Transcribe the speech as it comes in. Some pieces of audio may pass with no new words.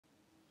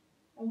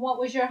And what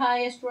was your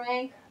highest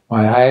rank?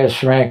 My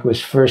highest rank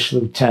was first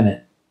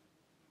lieutenant.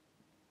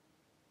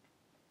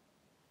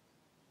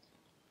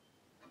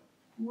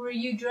 Were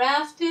you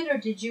drafted or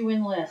did you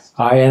enlist?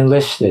 I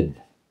enlisted.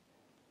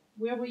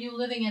 Where were you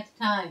living at the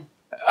time?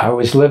 I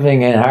was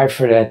living in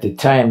Hartford at the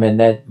time, and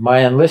that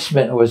my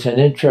enlistment was an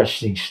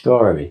interesting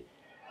story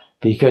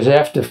because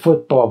after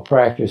football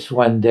practice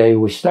one day,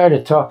 we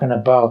started talking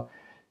about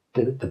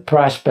the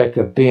prospect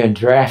of being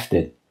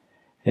drafted.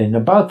 And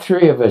about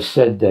 3 of us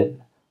said that,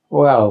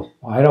 well,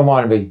 I don't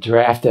want to be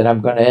drafted.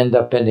 I'm going to end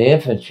up in the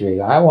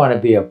infantry. I want to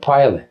be a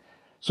pilot.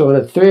 So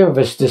the 3 of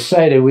us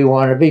decided we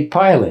want to be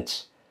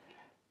pilots.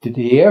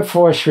 The Air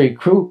Force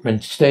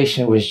recruitment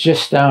station was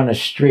just down the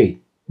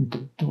street,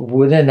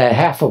 within a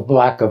half a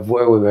block of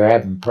where we were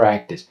having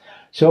practice.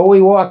 So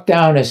we walked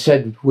down and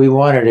said we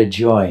wanted to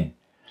join.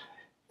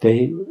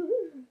 They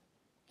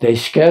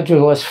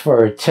scheduled us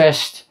for a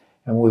test,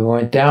 and we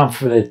went down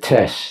for the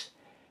test.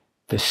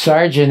 The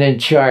sergeant in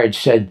charge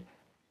said,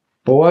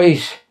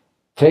 "Boys,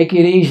 take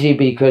it easy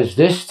because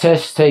this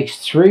test takes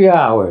 3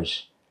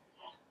 hours."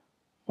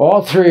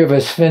 All 3 of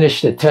us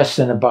finished the test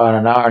in about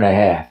an hour and a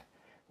half.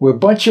 We're a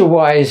bunch of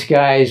wise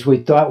guys. We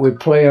thought we'd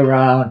play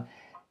around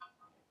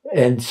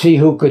and see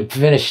who could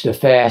finish the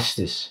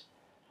fastest.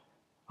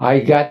 I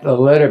got a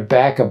letter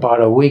back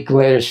about a week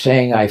later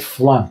saying I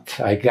flunked.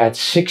 I got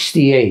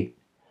 68.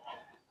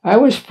 I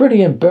was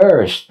pretty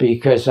embarrassed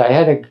because I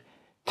had to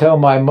tell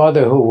my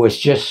mother, who was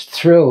just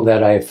thrilled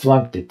that I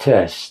flunked the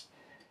test.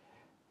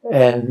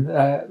 And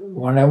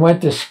when I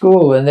went to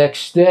school the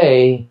next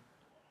day,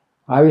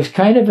 I was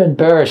kind of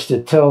embarrassed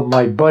to tell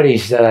my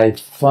buddies that I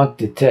flunked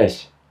the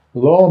test.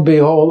 Lo and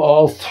behold,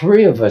 all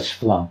 3 of us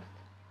flunked.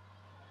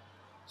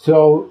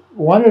 So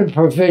one of the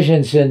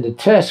provisions in the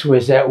test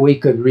was that we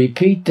could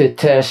repeat the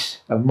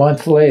test a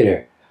month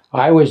later.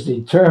 I was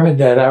determined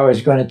that I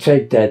was going to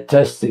take that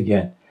test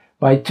again.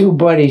 My 2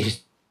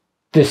 buddies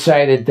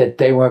decided that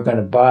they weren't going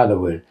to bother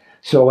with it.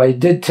 So I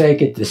did take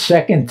it the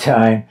second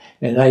time,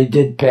 and I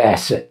did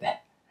pass it.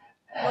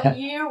 What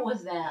year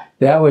was that?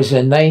 That was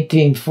in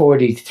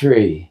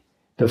 1943,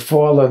 the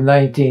fall of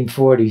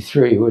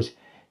 1943. It was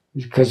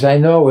because I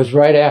know it was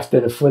right after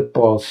the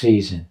football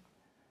season.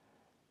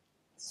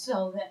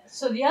 So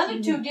the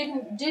other 2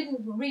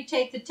 didn't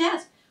retake the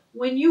test.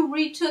 When you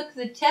retook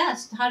the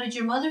test, how did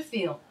your mother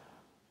feel?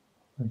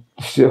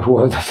 So,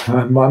 well,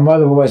 my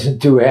mother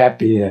wasn't too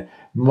happy.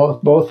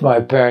 Both my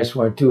parents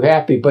weren't too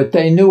happy, but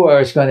they knew I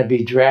was going to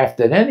be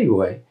drafted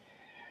anyway.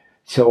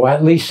 So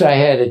at least I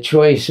had a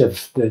choice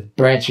of the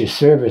branch of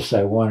service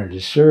I wanted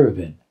to serve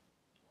in.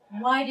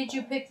 Why did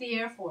you pick the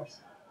Air Force?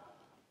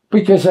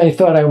 Because I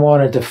thought I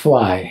wanted to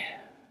fly.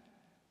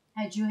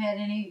 Had you had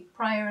any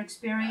prior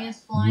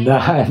experience flying?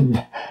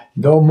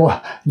 No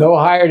more, no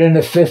higher than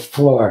the 5th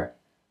floor.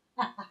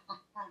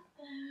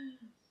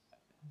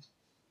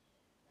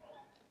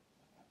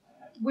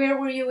 Where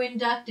were you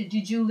inducted?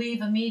 Did you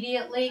leave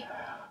immediately?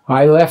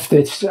 I left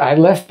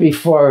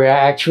before I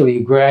actually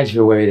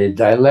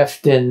graduated. I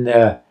left in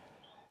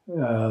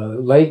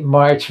late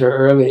March or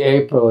early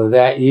April of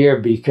that year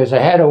because I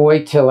had to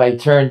wait till I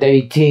turned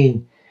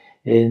 18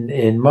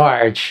 in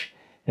March,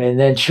 and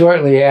then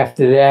shortly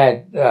after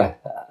that,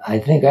 I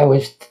think I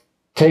was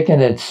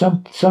taken at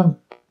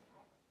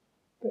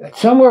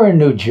somewhere in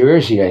New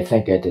Jersey, I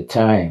think at the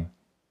time.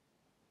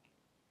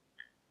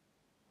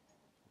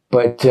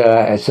 But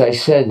as I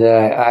said,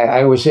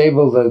 I was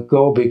able to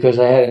go because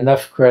I had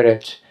enough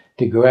credits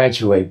to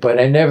graduate. But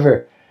I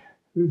never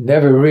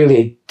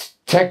really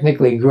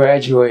technically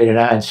graduated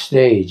on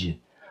stage.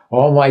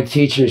 All my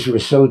teachers were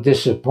so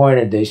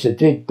disappointed. They said,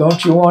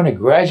 "Don't you want to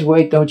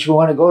graduate? Don't you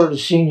want to go to the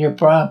senior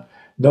prom?"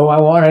 No, I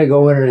wanted to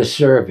go into the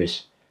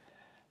service.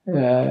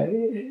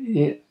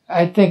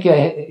 I think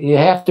you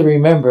have to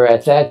remember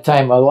at that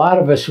time, a lot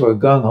of us were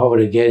gung-ho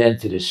to get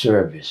into the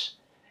service.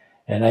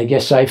 And I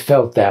guess I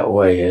felt that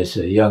way as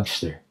a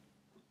youngster.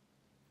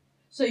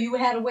 So you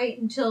had to wait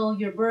until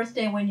your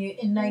birthday in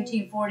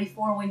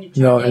 1944 when you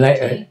turned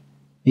 18?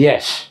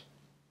 Yes.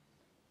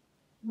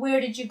 Where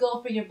did you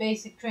go for your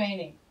basic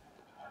training?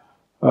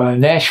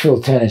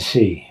 Nashville,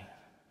 Tennessee.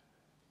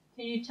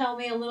 Can you tell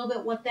me a little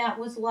bit what that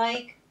was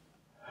like?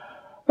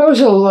 It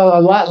was a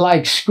lot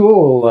like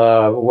school,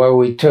 where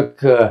we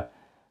took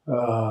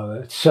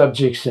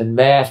subjects in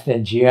math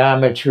and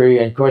geometry,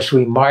 and of course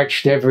we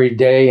marched every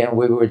day, and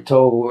we were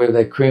told we were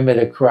the cream of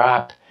the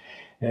crop,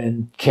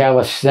 and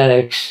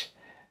calisthenics,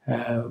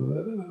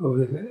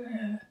 and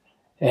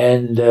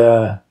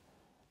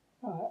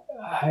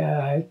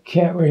I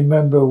can't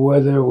remember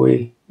whether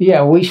we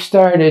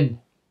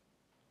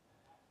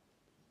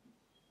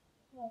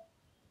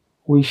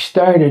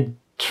started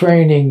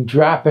training,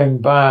 dropping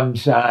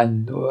bombs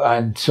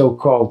on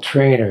so-called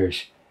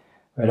trainers.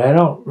 But I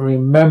don't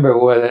remember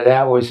whether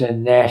that was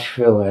in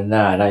Nashville or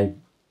not. I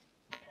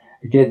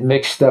get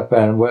mixed up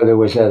on whether it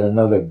was at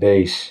another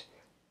base.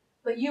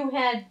 But you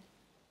had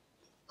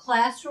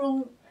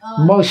classroom?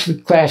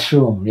 Mostly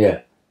classroom,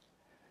 yeah.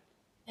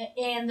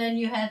 And then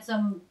you had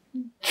some...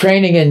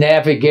 Training in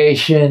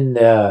navigation,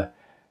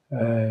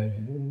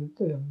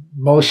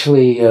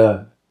 mostly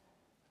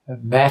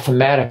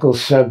mathematical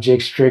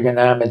subjects,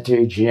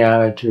 trigonometry,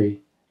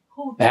 geometry,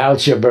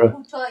 algebra.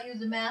 Who taught you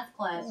the math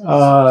classes?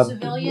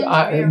 Civilians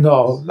or Air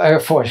Force? No, Air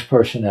Force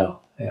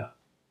personnel, yeah.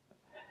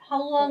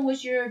 How long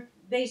was your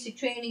basic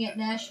training at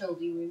Nashville,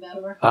 do you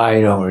remember?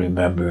 I don't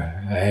remember.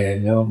 I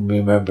don't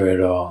remember at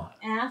all.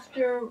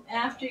 After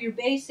your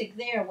basic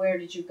there, where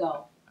did you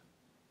go?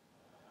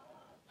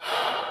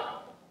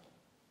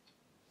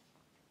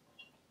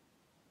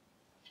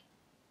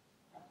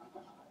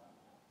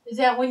 Is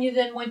that when you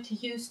then went to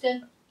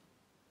Houston?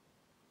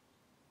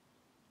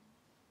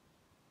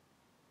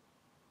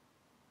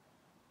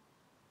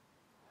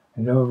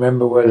 I don't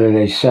remember whether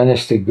they sent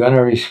us to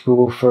gunnery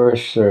school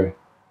first or...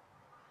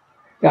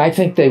 I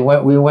think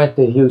we went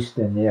to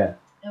Houston, yeah.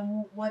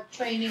 And what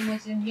training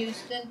was in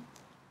Houston?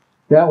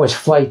 That was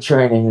flight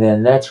training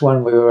then. That's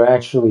when we were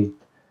actually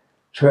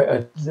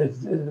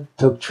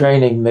took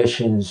training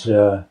missions.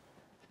 Well,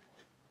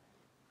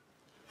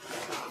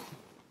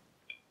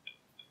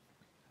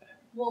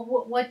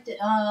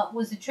 what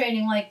was the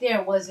training like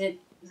there? Was it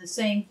the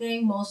same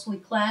thing, mostly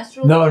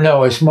classroom?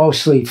 No, it's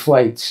mostly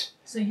flights.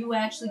 So you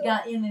actually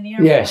got in an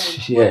airplane?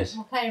 Yes.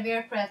 What kind of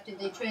aircraft did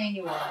they train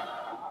you on?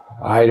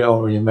 I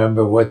don't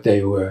remember what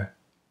they were.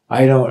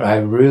 I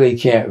really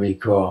can't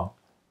recall.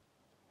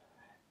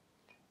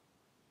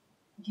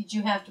 Did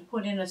you have to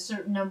put in a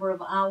certain number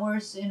of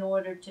hours in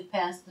order to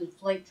pass the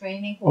flight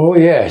training? Oh,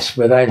 yes,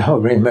 but I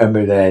don't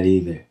remember that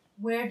either.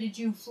 Where did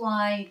you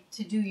fly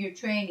to do your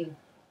training?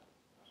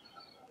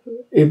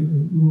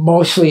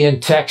 Mostly in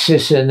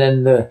Texas, and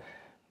then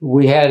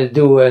we had to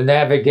do a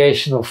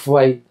navigational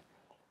flight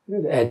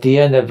at the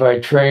end of our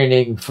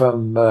training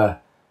from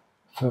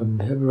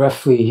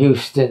roughly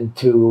Houston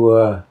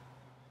to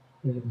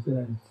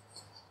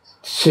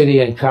city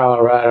in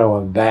Colorado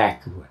and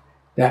back.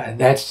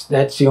 That's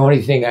the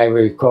only thing I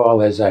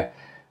recall as a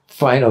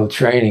final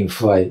training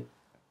flight.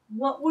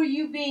 What were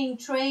you being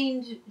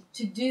trained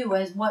to do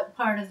as what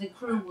part of the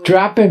crew?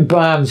 Dropping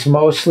bombs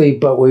mostly,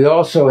 but we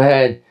also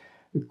had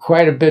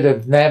quite a bit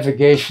of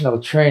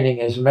navigational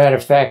training. As a matter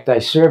of fact, I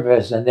served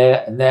as a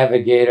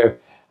navigator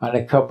on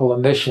a couple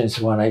of missions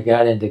when I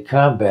got into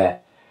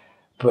combat.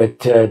 But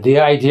the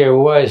idea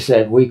was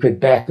that we could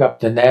back up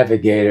the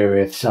navigator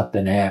if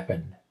something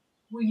happened.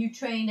 Were you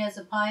trained as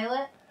a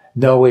pilot?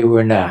 No, we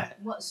were not.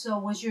 So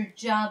was your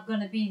job going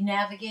to be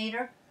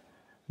navigator?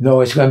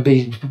 No, it's going to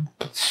be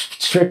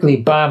strictly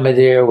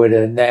bombardier with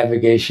a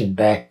navigation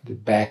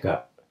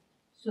backup.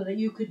 So that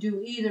you could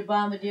do either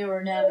bombardier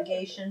or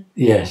navigation?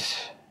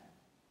 Yes.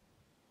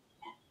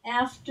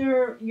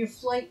 After your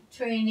flight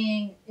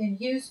training in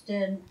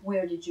Houston,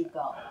 where did you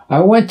go? I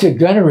went to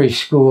gunnery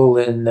school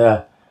in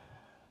I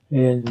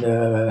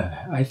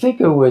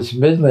think it was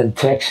Midland,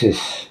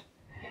 Texas.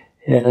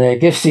 And I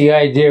guess the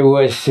idea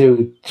was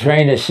to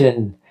train us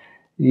in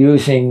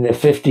using the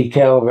 50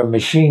 caliber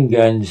machine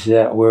guns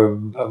that were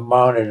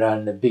mounted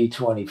on the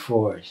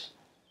B-24s.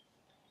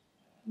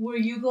 Were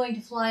you going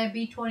to fly a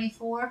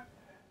B-24?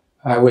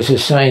 I was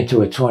assigned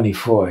to a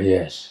 24,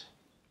 yes.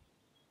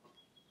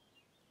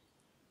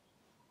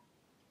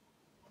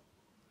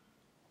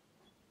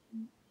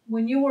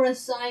 When you were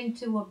assigned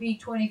to a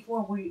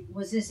B-24,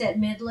 was this at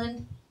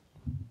Midland?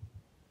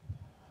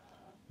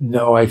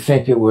 No, I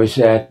think it was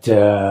at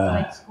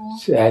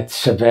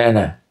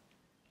Savannah.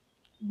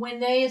 When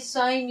they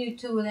assign you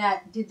to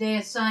that, did they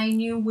assign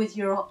you with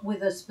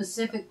a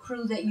specific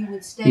crew that you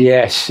would stay with?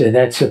 Yes,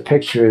 that's a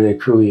picture of the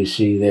crew you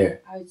see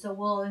there. All right, so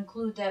we'll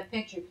include that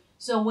picture.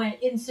 So when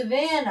in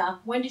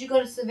Savannah, when did you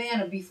go to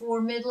Savannah?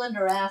 Before Midland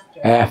or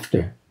after?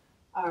 After.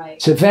 All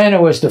right.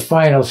 Savannah was the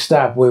final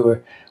stop. We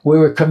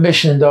were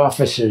commissioned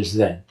officers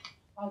then.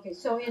 Okay,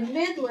 so in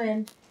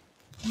Midland,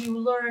 you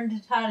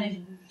learned how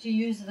to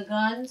use the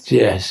guns?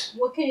 Yes.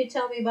 What can you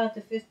tell me about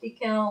the 50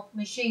 cal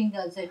machine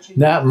guns that you...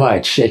 Not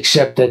much,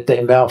 except that they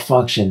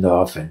malfunctioned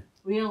often.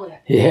 Really?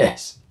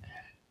 Yes.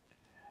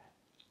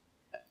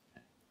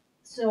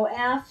 So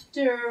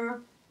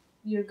after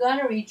your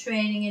gunnery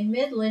training in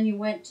Midland, you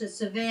went to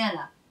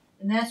Savannah.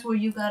 And that's where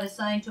you got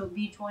assigned to a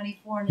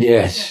B-24 in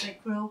a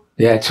specific crew?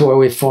 That's where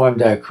we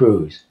formed our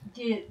crews.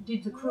 Did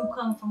the crew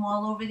come from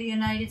all over the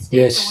United States?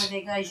 Yes. Or were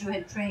they guys you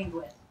had trained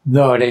with?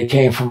 No, they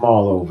came from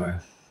all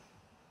over.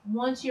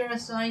 Once you're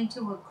assigned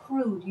to a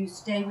crew, do you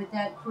stay with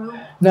that crew?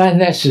 Not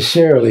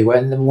necessarily.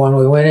 When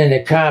we went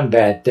into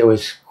combat, there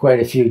was quite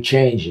a few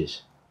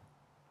changes.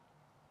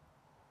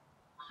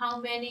 How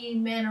many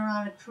men are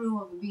on a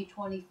crew of a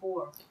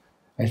B-24?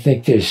 I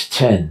think there's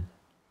 10.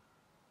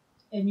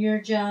 And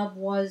your job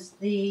was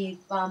the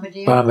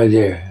bombardier?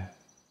 Bombardier.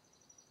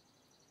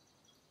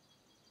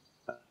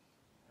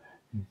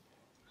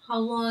 How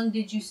long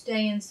did you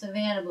stay in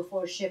Savannah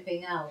before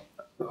shipping out?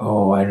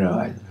 Oh, I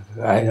don't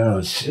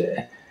know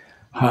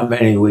how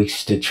many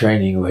weeks the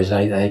training was.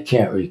 I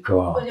can't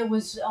recall. But it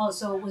was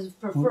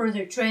for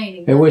further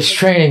training. It was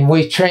training.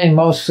 We trained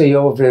mostly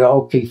over the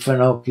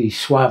Okefenokee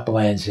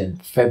swamplands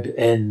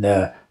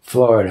in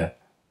Florida.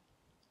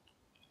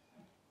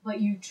 But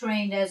you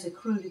trained as a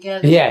crew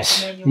together?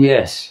 Yes,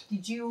 yes.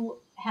 Did you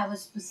have a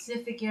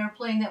specific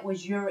airplane that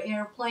was your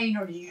airplane,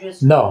 or did you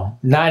just... No,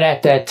 not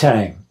at that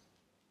time.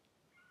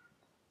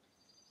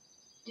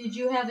 Did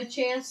you have a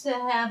chance to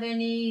have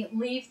any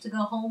leave to go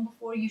home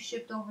before you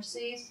shipped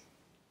overseas?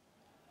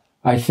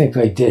 I think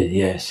I did,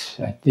 yes.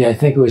 I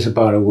think it was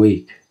about a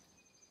week.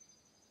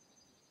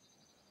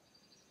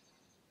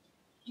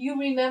 Do you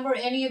remember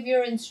any of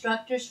your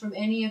instructors from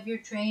any of your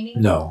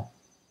training? No.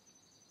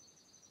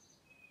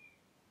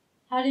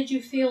 How did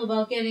you feel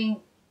about getting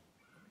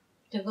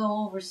to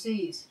go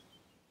overseas?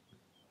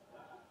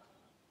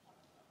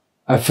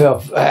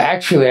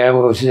 Actually, I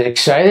was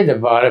excited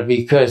about it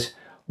because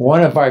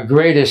one of our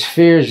greatest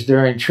fears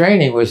during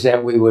training was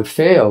that we would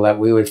fail, that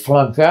we would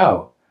flunk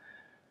out.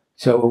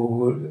 So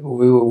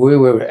we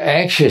were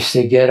anxious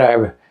to get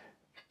our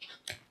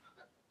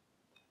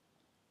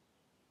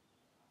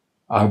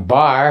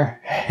bar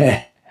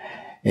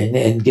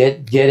and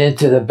get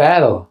into the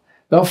battle.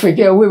 Don't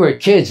forget, we were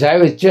kids.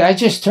 I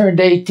just turned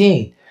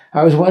 18.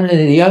 I was one of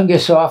the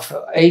youngest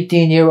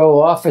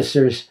 18-year-old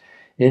officers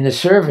in the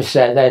service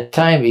at that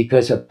time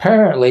because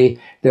apparently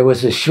there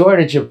was a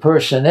shortage of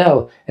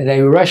personnel and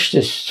they rushed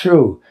us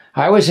through.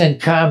 I was in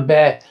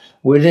combat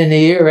within a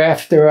year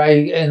after I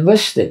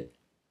enlisted.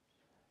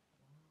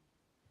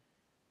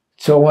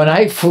 So when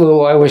I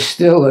flew, I was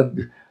still a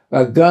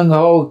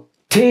gung-ho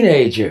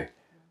teenager,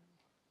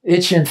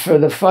 itching for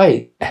the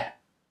fight.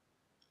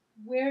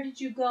 Where did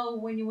you go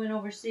when you went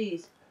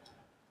overseas?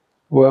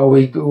 Well,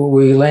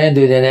 we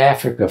landed in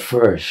Africa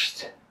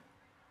first.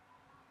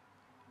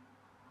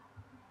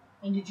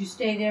 And did you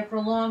stay there for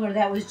long, or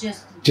that was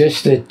just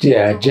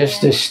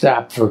a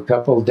stop for a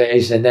couple of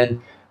days, and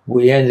then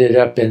we ended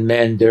up in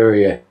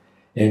Manduria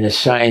and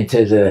assigned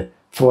to the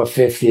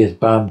 450th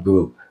Bomb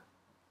Group.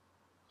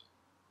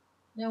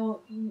 Now,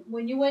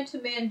 when you went to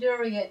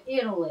Manduria,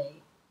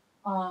 Italy,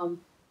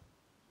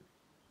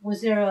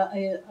 was there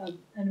an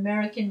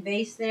American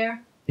base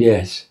there?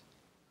 Yes.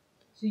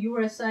 So you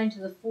were assigned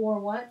to the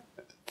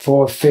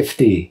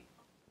 450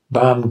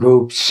 Bomb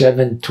Group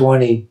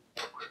 720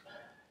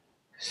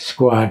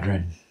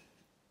 Squadron.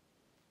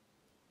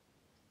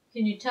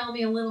 Can you tell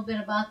me a little bit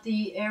about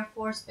the Air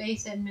Force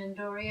Base in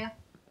Manduria?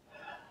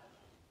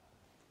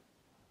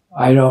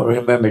 I don't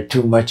remember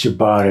too much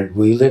about it.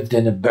 We lived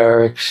in the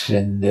barracks,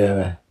 and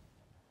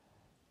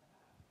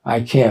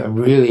I can't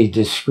really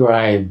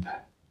describe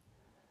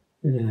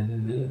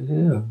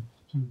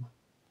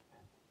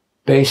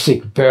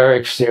basic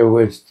barracks. There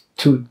was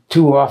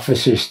two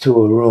officers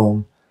to a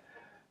room,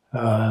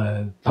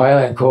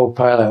 pilot and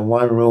co-pilot in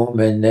one room,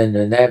 and then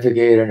the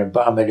navigator and the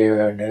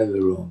bombardier in another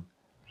room.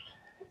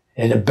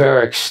 In a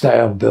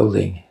barracks-style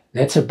building.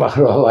 That's about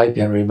all I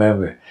can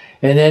remember.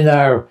 And then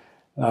our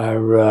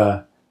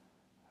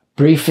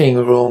briefing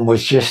room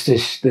was just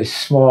this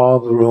small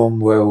room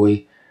where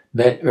we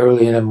met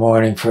early in the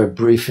morning for a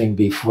briefing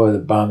before the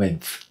bombing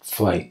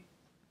flight.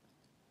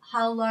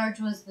 How large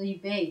was the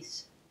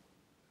base?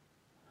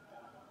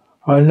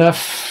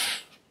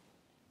 Enough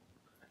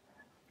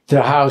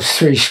to house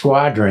 3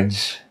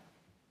 squadrons.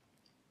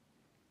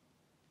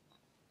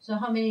 So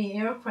how many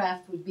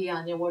aircraft would be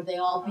on there? Were they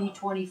all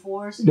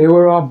B-24s? They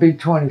were all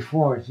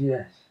B-24s,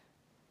 yes.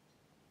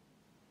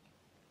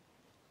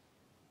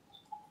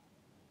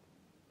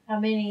 How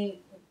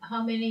many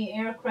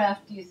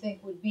aircraft do you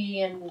think would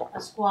be in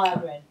a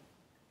squadron?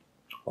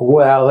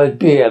 Well, it'd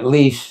be at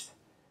least,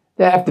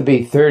 there'd have to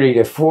be 30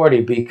 to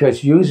 40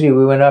 because usually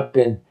we went up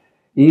in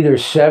either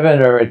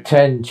 7 or a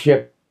 10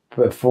 ship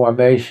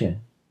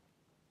formation.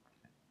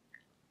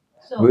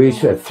 So we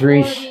used to have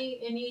 3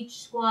 in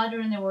each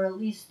squadron. There were at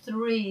least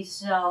 3,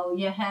 so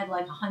you had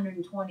like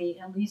 120,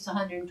 at least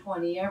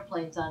 120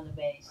 airplanes on the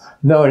base.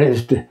 No,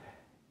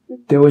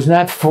 there was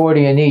not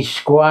 40 in each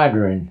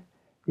squadron.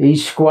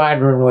 Each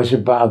squadron was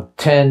about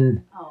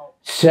 10,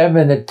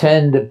 7 to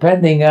 10,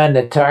 depending on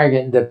the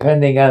target and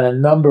depending on the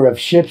number of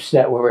ships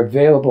that were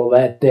available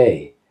that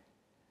day.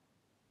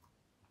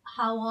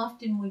 How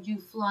often would you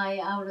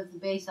fly out of the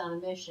base on a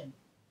mission?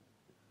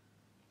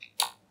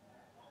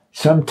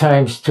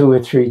 Sometimes 2 or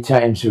 3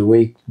 times a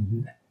week,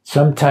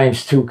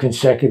 sometimes 2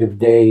 consecutive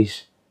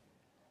days.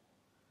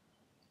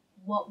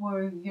 What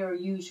were your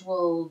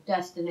usual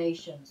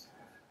destinations?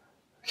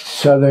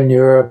 Southern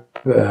Europe.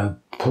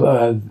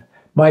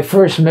 My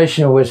first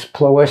mission was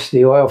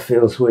Ploesti oil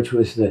fields, which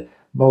was the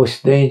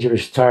most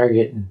dangerous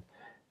target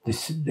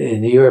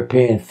in the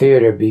European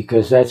theater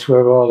because that's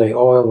where all the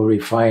oil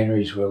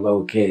refineries were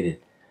located.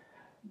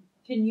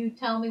 Can you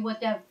tell me what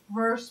that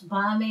first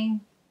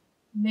bombing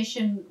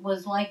mission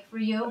was like for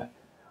you?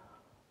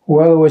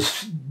 Well, it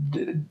was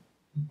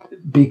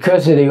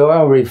because of the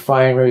oil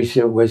refineries.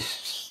 It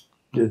was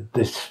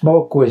the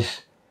smoke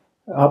was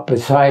up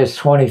as high as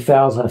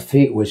 20,000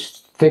 feet.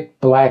 Was thick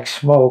black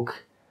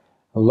smoke.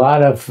 A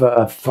lot of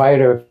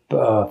fighter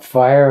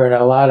fire and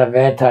a lot of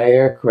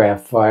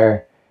anti-aircraft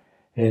fire,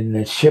 and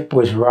the ship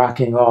was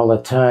rocking all the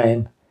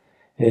time.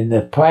 And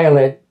the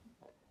pilot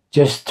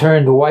just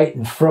turned white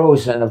and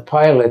froze, and the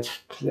pilots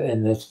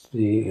and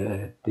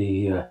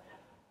the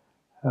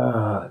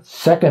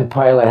second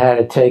pilot had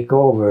to take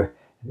over,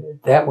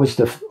 that was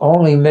the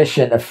only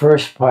mission the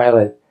first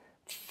pilot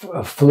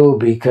flew,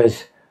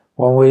 because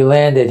when we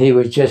landed, he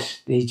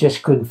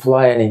just couldn't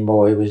fly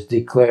anymore. He was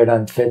declared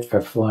unfit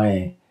for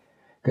flying.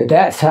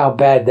 That's how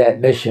bad that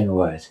mission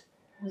was.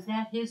 Was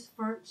that his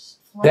first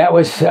flight? That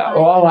was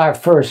all our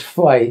first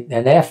flight.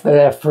 And after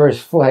that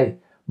first flight,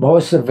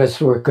 most of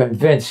us were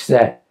convinced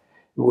that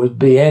it would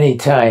be any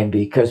time,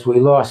 because we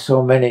lost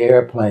so many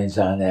airplanes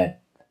on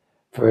that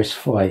first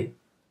flight.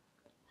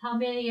 How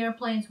many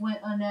airplanes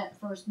went on that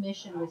first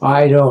mission with you?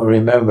 I don't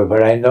remember,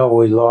 but I know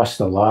we lost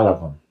a lot of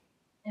them.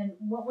 And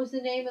what was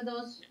the name of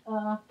those?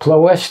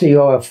 Ploesti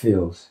oil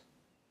fields.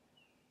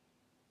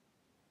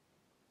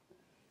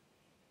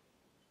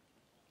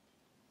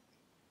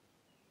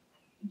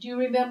 Do you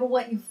remember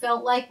what you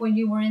felt like when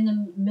you were in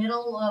the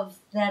middle of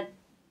that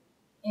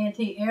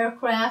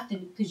anti-aircraft?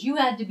 Because you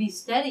had to be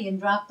steady and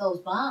drop those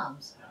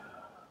bombs.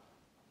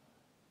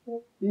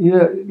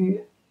 Yeah,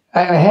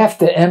 I have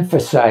to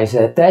emphasize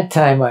at that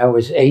time I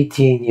was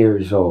 18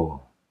 years old.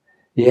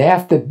 You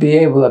have to be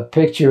able to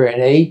picture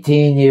an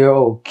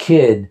 18-year-old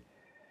kid,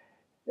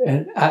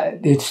 and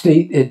it's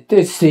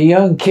the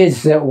young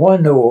kids that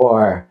won the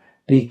war,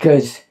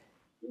 because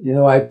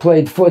I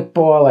played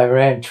football, I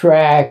ran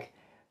track.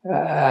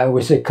 I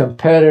was a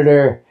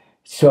competitor,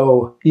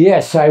 so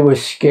yes, I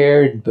was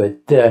scared,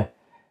 but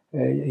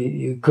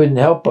you couldn't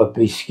help but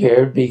be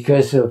scared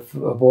because of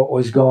what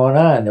was going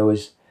on. There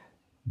was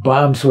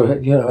bombs were,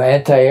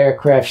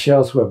 anti-aircraft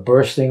shells were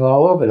bursting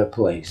all over the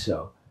place.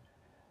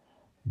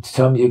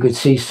 So you could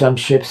see some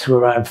ships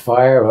were on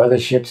fire, other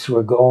ships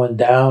were going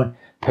down,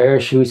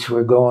 parachutes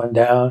were going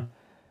down.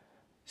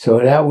 So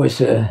that was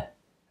a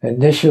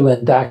initial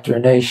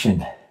indoctrination.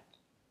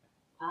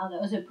 Wow, that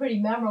was a pretty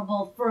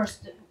memorable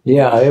first.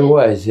 Yeah, it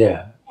was,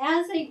 yeah.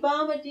 As a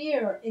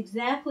bombardier,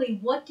 exactly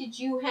what did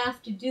you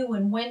have to do,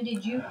 and when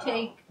did you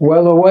take?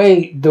 Well, the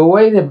way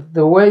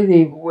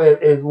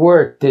it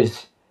worked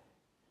is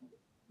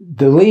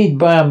the lead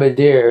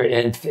bombardier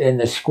in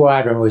the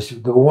squadron was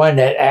the one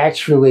that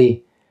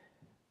actually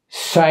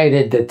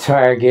sighted the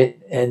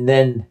target, and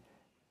then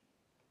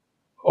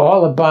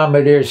all the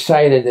bombardiers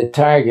sighted the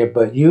target,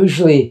 but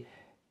usually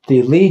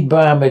the lead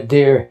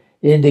bombardier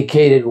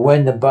indicated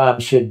when the bomb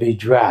should be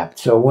dropped.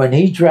 So when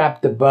he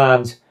dropped the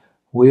bombs,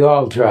 we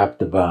all dropped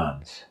the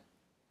bombs.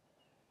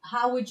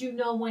 How would you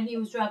know when he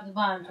was dropping the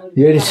bombs?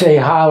 You had to say,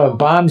 holler,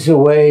 bombs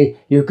away.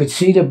 You could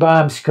see the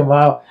bombs come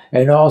out,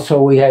 and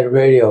also we had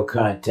radio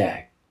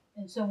contact.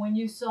 And so when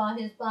you saw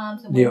his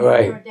bombs and when you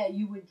right. heard that,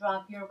 you would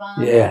drop your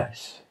bombs?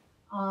 Yes.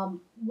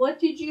 What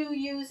did you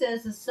use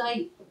as a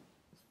site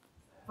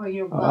for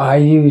your bombs? I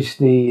used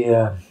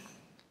the...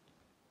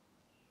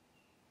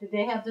 Did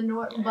they have the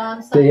Norton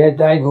bomb sight? They had,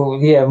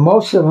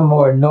 most of them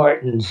were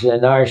Nortons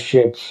in our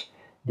ships.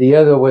 The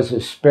other was a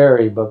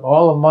Sperry, but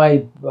all of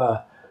my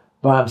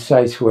bomb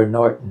sites were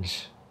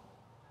Nortons.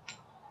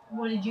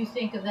 What did you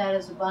think of that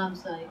as a bomb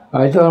site?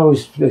 I thought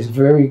it was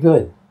very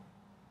good.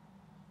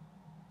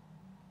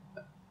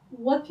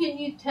 What can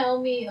you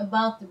tell me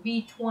about the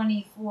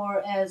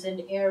B-24 as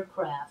an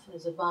aircraft,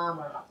 as a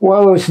bomber?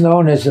 Well, it was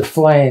known as a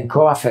flying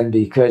coffin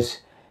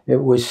because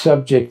it was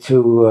subject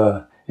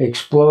to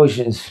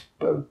explosions,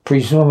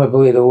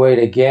 presumably the way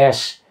the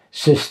gas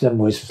system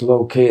was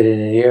located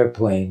in the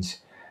airplanes.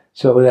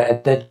 So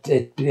that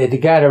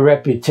it got a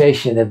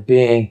reputation of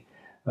being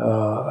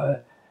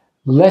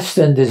less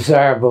than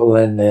desirable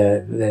than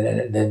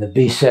the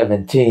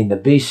B-17. The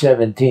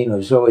B-17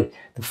 was always,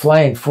 the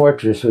Flying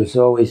Fortress was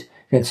always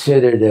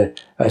considered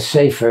a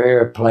safer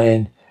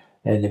airplane,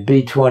 and the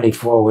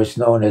B-24 was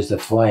known as the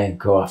Flying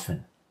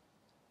Coffin.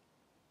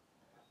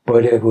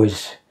 But it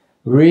was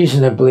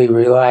reasonably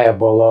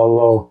reliable,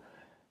 although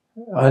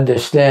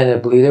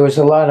understandably there was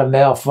a lot of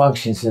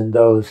malfunctions in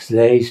those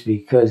days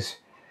because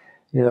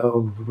they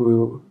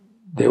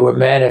were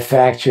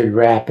manufactured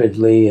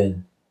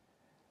rapidly,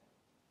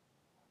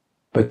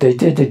 but they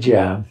did the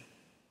job.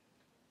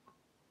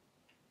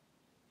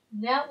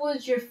 That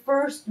was your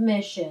first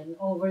mission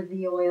over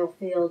the oil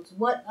fields.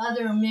 What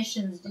other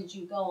missions did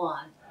you go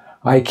on?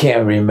 I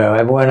can't remember.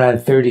 I went on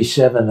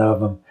 37 of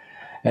them,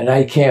 and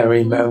I can't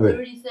remember.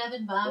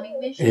 37 bombing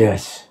missions?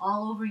 Yes.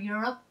 All over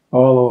Europe?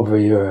 All over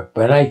Europe.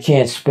 But I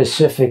can't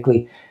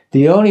specifically...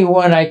 The only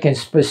one I can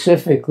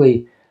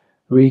specifically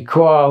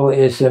recall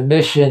is a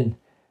mission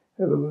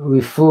we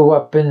flew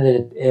up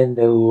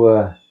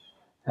into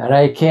and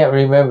I can't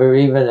remember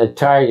even the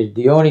target.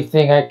 The only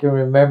thing I can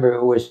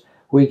remember was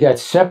we got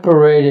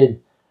separated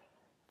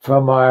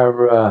from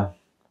our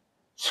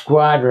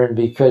squadron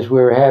because we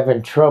were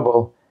having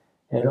trouble,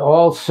 and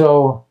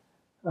also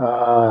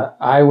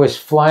I was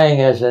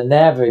flying as a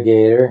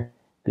navigator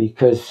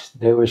because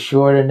they were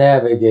short of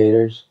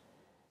navigators,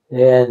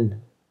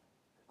 and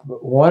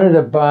one of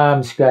the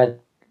bombs got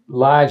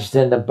lodged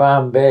in the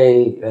bomb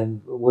bay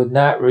and would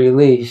not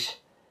release,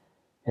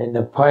 and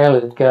the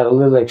pilot got a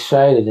little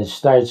excited and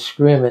started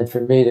screaming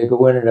for me to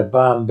go into the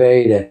bomb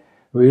bay to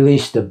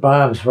release the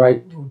bombs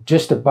right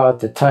just about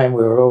the time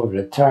we were over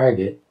the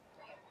target.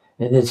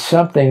 And it's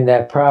something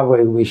that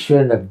probably we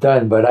shouldn't have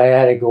done, but I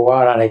had to go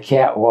out on a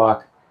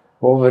catwalk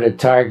over the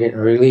target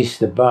and release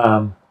the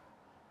bomb.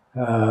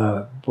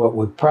 What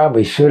we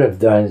probably should have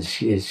done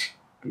is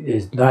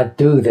not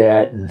do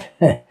that and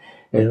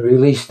and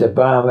release the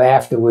bomb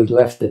after we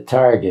left the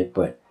target.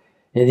 But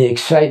in the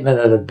excitement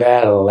of the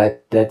battle,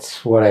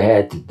 that's what I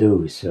had to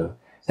do. So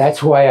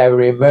that's why I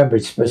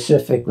remembered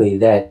specifically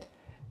that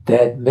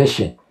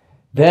mission.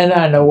 Then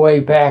on the way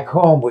back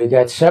home, we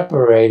got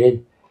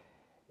separated,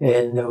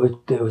 and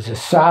there was a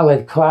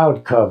solid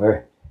cloud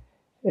cover,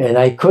 and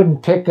I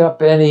couldn't pick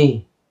up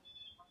any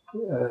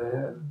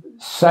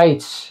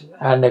sights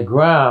on the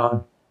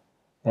ground,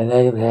 and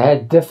I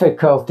had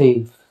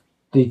difficulty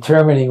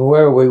determining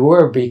where we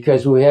were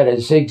because we had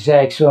to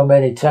zigzag so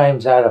many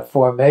times out of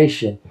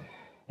formation,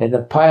 and the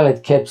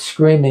pilot kept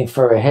screaming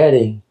for a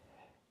heading.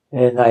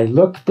 And I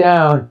looked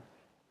down,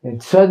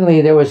 and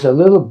suddenly there was a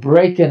little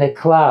break in the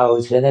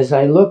clouds, and as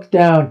I looked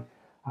down,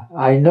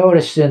 I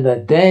noticed in the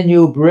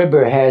Danube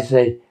River has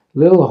a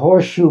little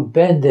horseshoe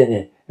bend in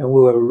it, and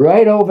we were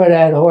right over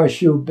that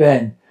horseshoe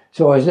bend.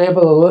 So I was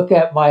able to look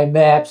at my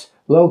maps,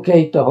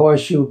 locate the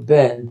horseshoe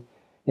bend,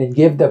 and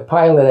give the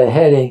pilot a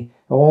heading.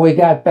 And when we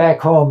got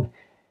back home,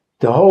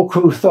 the whole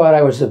crew thought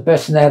I was the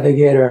best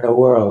navigator in the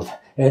world.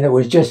 And it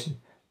was just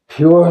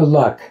pure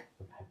luck.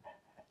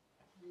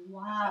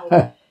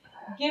 Wow.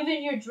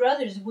 Given your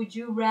druthers, would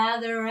you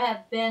rather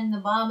have been the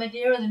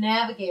bombardier or the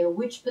navigator?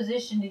 Which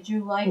position did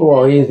you like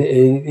Well,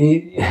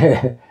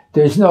 better?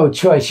 there's no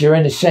choice. You're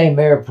in the same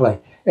airplane.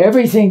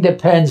 Everything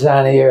depends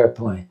on the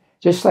airplane.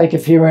 Just like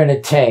if you're in a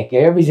tank,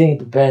 everything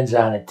depends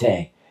on a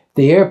tank.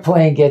 The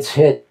airplane gets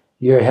hit,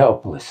 you're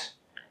helpless.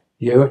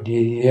 You're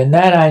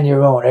not on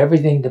your own.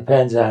 Everything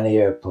depends on the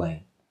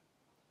airplane.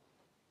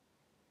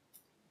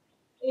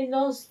 In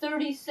those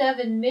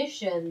 37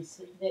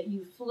 missions that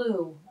you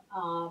flew,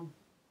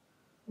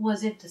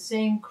 was it the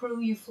same crew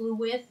you flew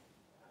with?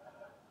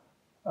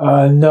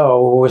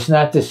 No, it was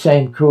not the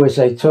same crew as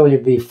I told you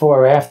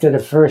before. After the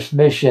first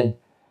mission,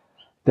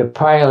 the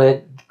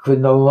pilot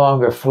could no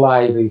longer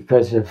fly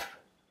because of...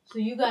 So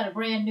you got a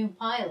brand new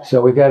pilot.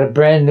 So we got a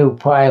brand new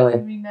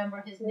pilot. Do you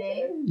remember his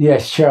name?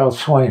 Yes, Charles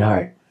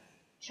Swinehart.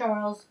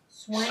 Charles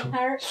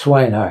Swinehart?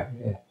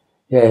 Swinehart.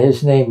 Yeah,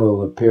 his name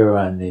will appear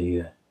on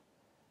the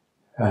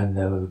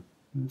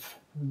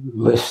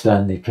list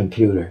on the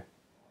computer.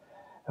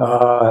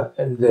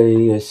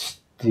 The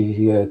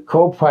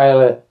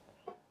co-pilot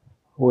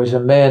was a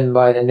man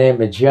by the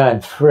name of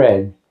John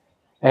Fred.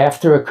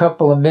 After a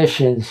couple of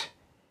missions,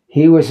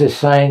 he was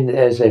assigned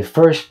as a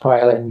first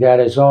pilot and got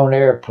his own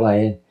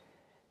airplane.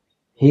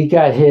 He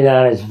got hit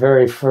on his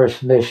very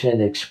first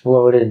mission,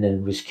 exploded,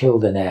 and was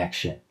killed in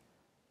action.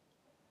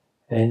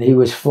 And he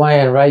was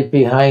flying right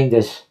behind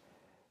us,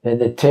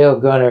 and the tail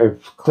gunner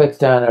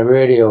clicked on the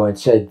radio and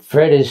said,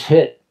 "Fred is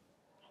hit."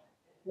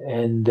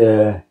 And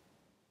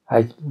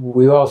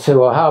we all said,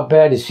 "Well, how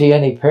bad? Is he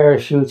any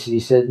parachutes?"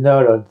 He said,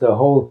 "No, the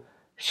whole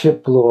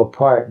ship blew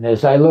apart." And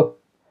as I looked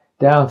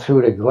down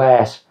through the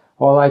glass,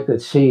 all I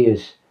could see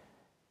is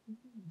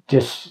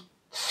just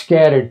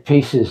scattered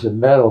pieces of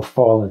metal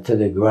falling to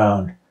the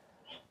ground.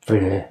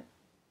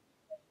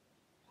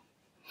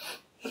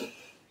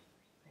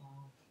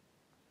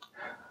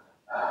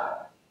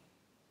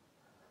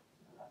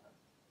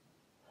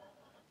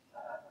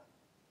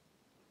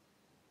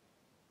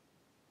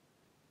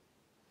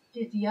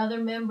 Did the other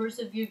members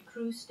of your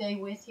crew stay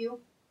with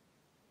you?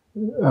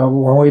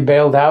 When we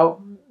bailed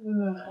out?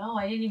 No,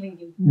 I didn't even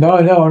give... No,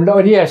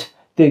 yes.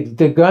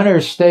 The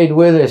gunners stayed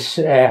with us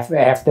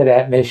after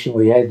that mission.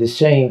 We had the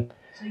same...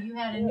 So you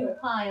had a new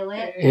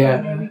pilot, yeah,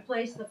 and they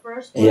replaced the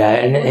first one. Yeah,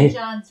 and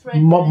John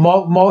Fred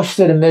most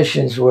of the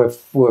missions were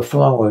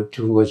flown with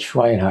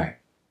Schweinhart.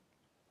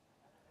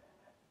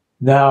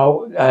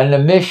 Now, on the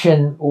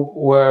mission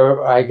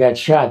where I got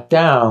shot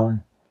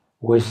down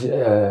was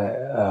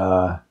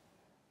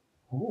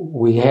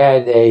we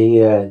had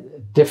a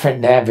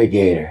different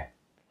navigator.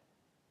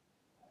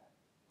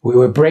 We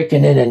were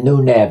breaking in a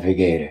new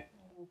navigator.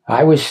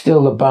 I was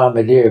still a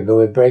bombardier, but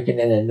we're breaking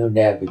in a new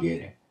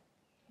navigator.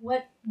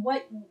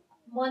 What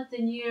month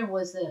and year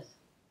was this?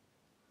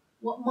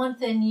 What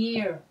month and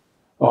year?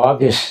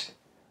 August.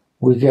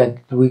 We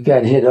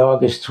got hit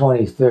August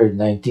 23rd,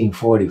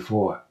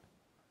 1944.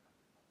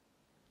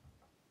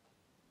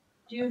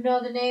 Do you know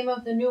the name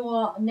of the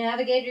new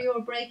navigator you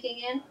were breaking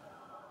in?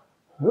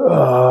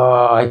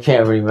 I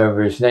can't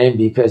remember his name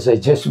because I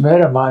just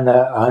met him on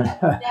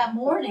that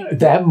morning.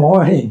 That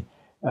morning.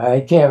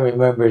 I can't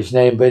remember his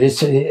name, but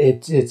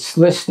it's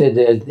listed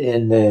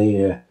in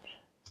the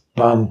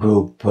bomb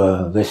group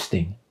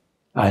listing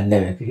on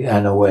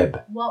the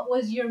web. What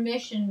was your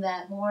mission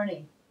that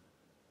morning?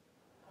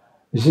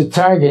 There's a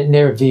target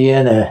near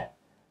Vienna.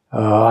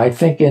 I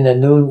think in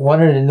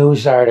one of the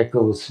news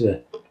articles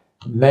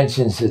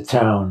mentions the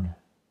town.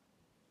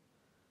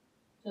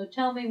 So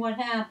tell me what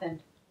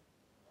happened.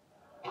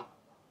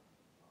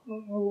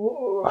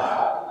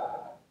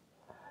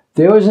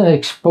 There was an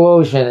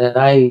explosion, and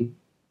I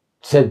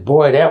said,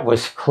 "Boy, that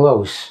was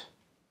close,"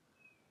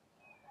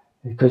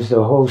 because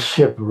the whole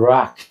ship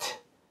rocked,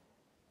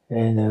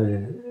 and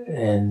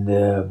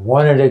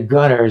one of the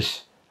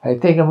gunners I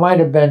think it might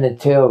have been the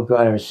tail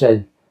gunner,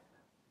 said,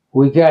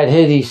 "We got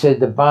hit," he said,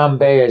 "the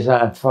Bombay is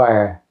on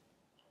fire."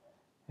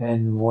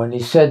 And when he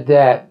said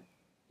that,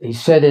 he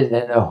said it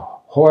in a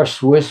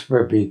hoarse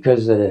whisper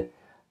because of the,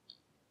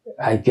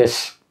 I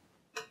guess,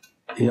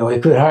 he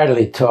could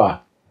hardly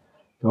talk.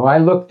 So I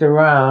looked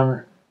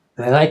around,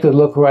 and I could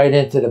look right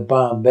into the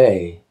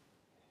Bombay,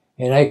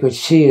 and I could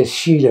see a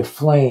sheet of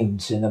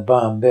flames in the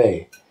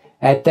Bombay.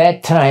 At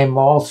that time,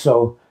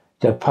 also,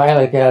 the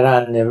pilot got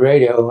on the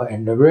radio,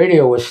 and the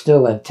radio was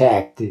still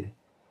intact.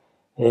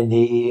 And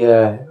he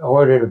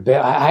ordered a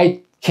bail.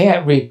 I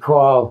can't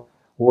recall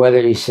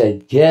whether he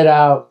said get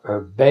out or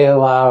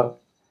bail out,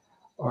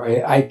 or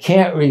I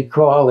can't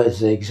recall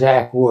his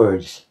exact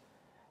words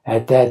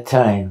at that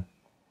time.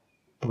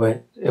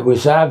 But it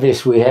was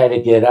obvious we had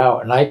to get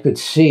out, and I could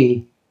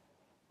see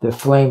the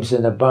flames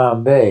in the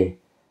Bombay.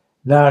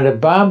 Now, the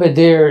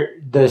bombardier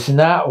does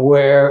not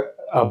wear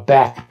a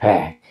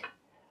backpack.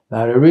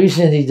 Now, the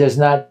reason he does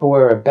not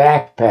wear a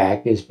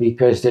backpack is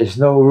because there's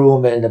no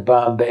room in the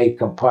Bombay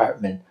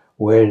compartment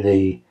where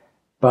the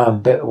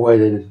bomb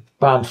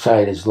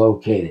site is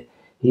located.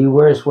 He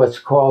wears what's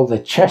called a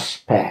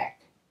chest pack,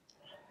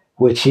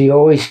 which he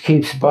always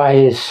keeps by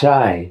his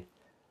side.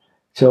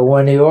 So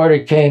when the order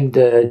came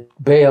to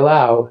bail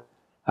out,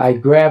 I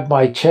grabbed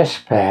my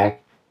chest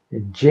pack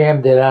and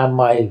jammed it on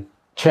my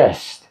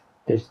chest.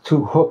 There's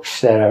two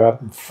hooks that are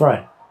up in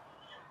front.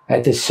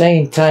 At the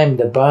same time,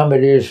 the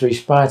bombardier's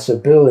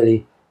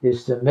responsibility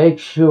is to make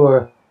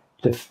sure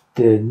the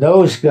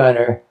nose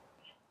gunner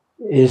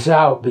is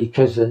out,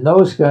 because the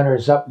nose gunner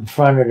is up in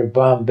front of the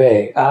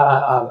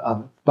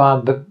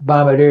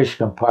bombardier's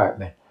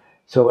compartment.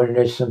 So when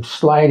there's some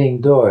sliding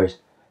doors.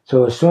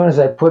 So as soon as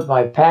I put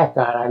my pack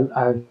on,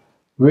 I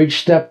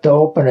reached up to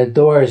open the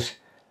doors,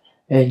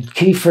 and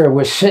Kiefer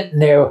was sitting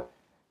there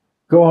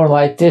going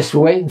like this,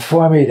 waiting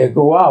for me to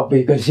go out,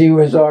 because he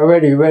was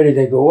already ready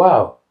to go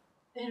out.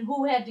 And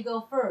who had to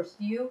go first?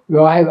 You?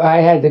 Well,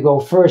 I had to go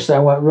first. I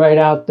went right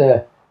out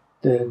the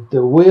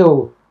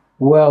wheel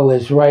well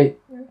is right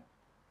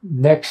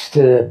next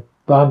to the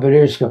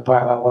bombardier's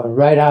compartment. I went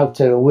right out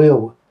to the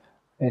wheel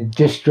and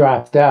just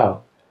dropped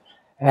out.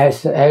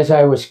 As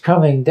I was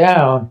coming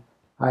down,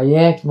 I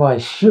yanked my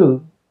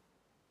chute,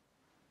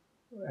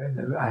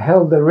 and I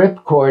held the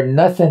ripcord, and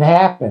nothing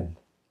happened.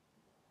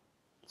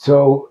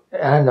 So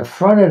on the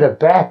front of the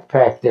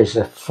backpack, there's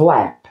a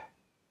flap.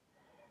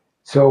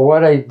 So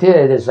what I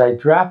did is I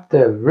dropped the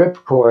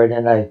ripcord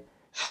and I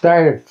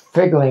started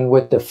fiddling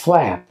with the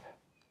flap.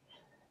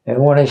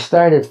 And when I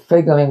started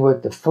fiddling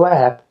with the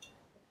flap,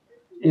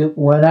 it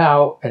went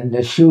out and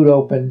the chute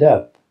opened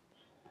up.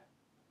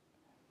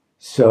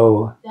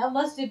 So that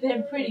must have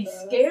been pretty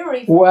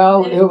scary.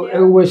 Well,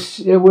 it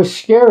was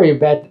scary,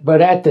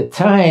 but at the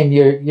time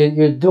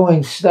you're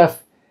doing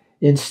stuff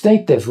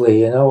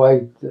instinctively.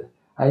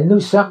 I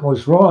knew something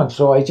was wrong,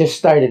 so I just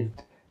started.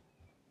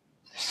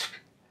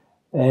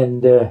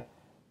 And the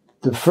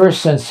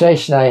first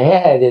sensation I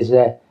had is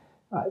that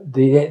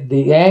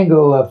the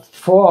angle of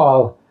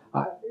fall,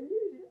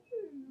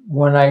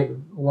 when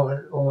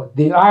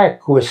the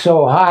arc was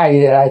so high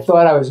that I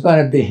thought I was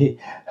going to be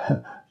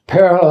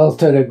parallel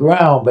to the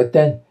ground, but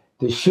then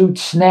the chute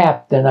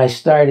snapped and I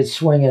started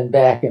swinging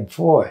back and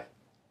forth.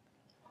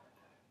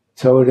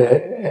 So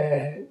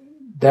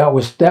that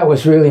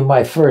was really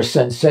my first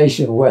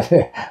sensation,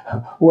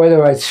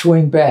 whether I'd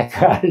swing back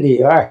out of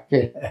the arc.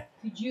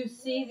 Did you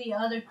see the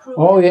other crew?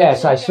 Oh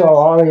yes, I saw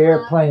all the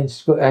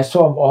airplanes. I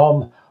saw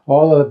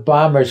all the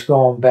bombers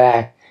going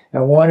back,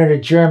 and one of the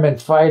German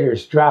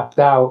fighters dropped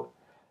out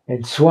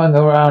and swung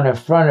around in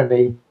front of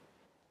me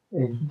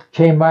and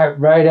came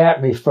right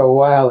at me for a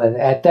while. And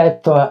at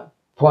that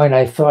point,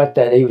 I thought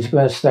that he was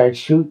going to start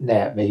shooting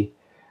at me,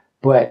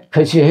 but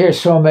because you hear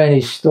so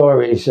many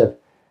stories of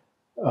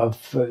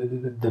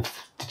the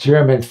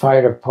German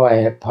fighter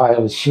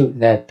pilot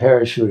shooting at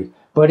parachute,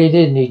 but he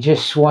didn't. He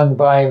just swung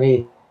by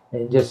me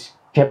and just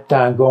kept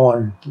on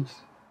going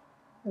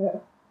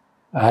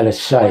out of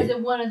sight. Was it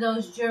one of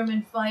those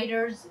German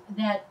fighters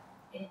that?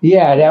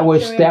 Yeah, that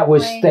was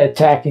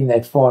attacking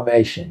that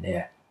formation.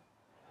 Yeah,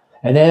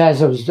 and then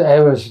as I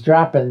was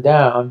dropping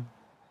down,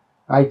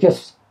 I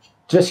just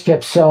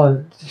kept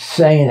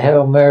saying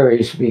Hail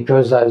Marys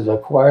because I was a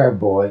choir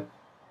boy,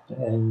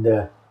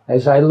 and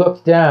as I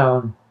looked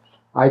down,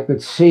 I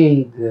could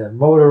see the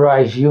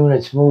motorized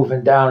units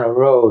moving down a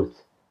road,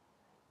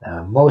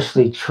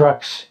 mostly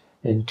trucks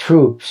and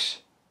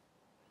troops,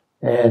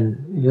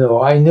 and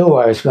I knew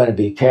I was going to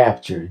be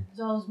captured.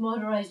 Those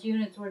motorized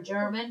units were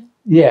German?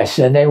 Yes,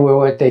 and they were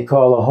what they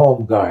call a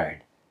home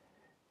guard.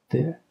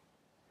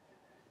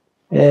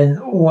 And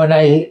when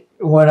I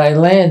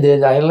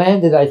landed,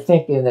 I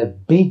think in a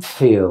beet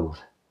field,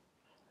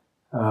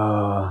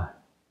 and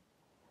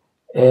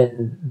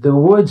the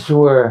woods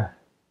were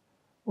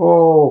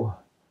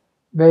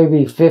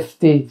maybe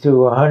 50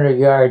 to 100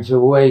 yards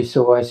away.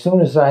 So as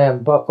soon as I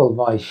unbuckled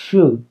my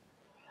chute,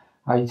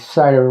 I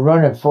started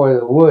running for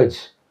the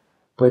woods,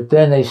 but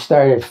then they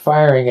started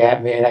firing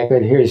at me and I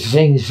could hear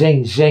zing,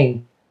 zing,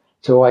 zing.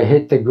 So I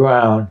hit the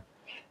ground,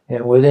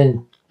 and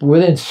within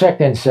within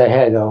seconds, I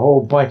had a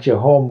whole bunch of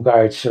home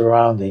guards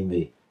surrounding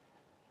me.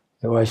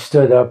 So I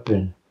stood up,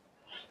 and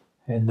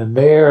the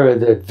mayor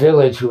of the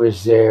village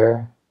was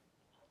there.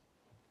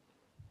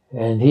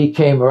 And he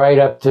came right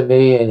up to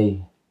me,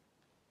 and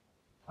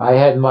I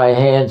had my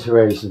hands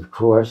raised, of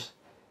course,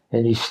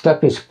 and he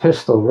stuck his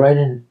pistol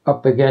right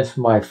up against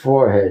my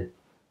forehead.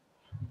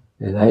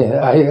 And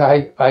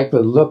I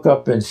could look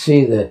up and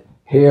see the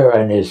hair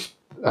on in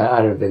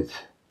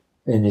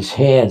his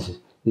hands.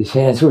 His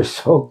hands were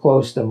so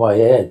close to my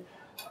head.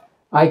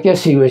 I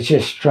guess he was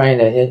just trying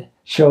to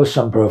show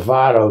some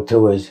bravado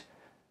to his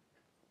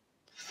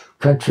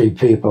country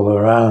people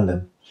around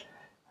him.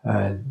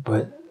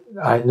 But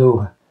I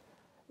knew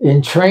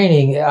in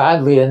training,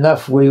 oddly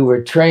enough, we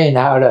were trained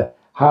how to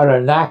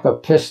knock a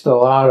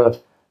pistol out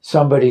of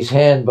somebody's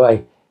hand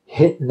by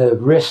hitting the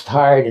wrist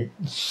hard and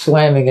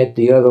slamming it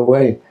the other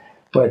way.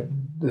 But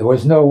there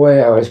was no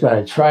way I was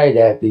going to try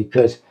that,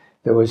 because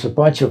there was a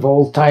bunch of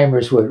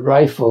old-timers with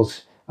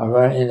rifles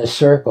around in a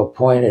circle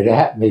pointed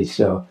at me,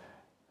 so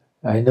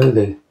I knew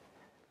that.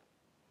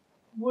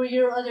 Were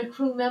your other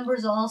crew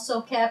members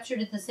also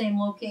captured at the same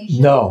location?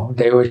 No,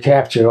 they were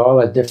captured all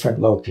at different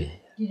locations.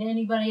 Did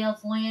anybody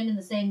else land in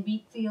the same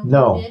beat field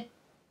No. you did?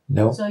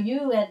 No. So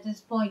you, at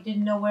this point,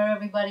 didn't know where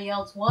everybody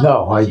else was?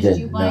 No, I Just didn't.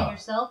 you by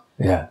yourself?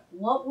 Yeah.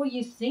 What were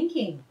you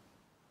thinking?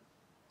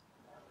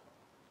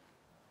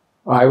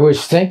 I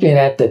was thinking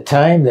at the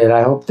time that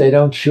I hope they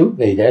don't shoot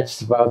me.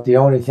 That's about the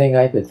only thing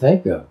I could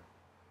think of.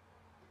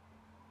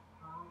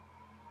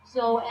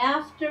 So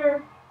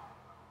after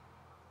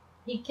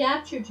he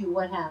captured you,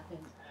 what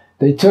happened?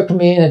 They took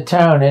me into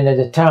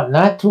the town,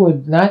 not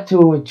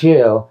to a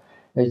jail.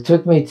 They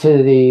took me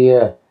to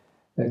the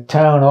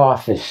town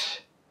office.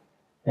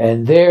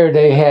 And there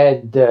they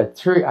had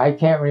I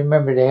can't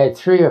remember, they had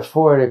 3 or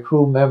 4 of the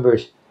crew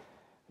members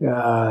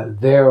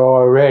there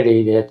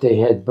already that they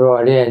had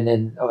brought in.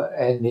 And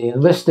the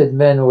enlisted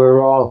men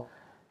were all,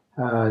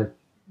 the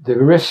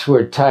wrists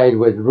were tied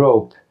with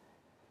rope.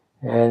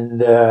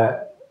 And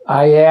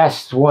I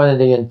asked one of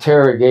the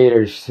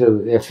interrogators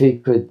if he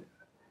could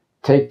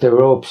take the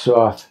ropes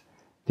off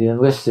the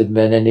enlisted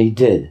men, and he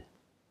did.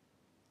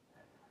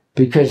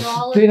 Because,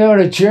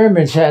 the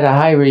Germans had a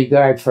high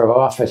regard for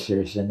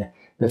officers, and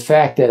the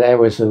fact that I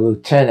was a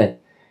lieutenant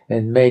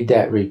and made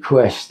that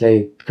request,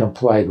 they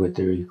complied with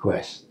the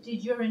request.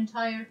 Did your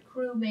entire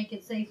crew make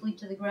it safely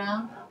to the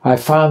ground? I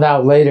found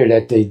out later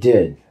that they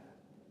did.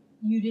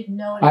 You didn't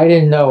know? I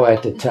didn't know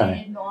at the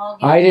time.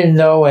 I didn't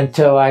know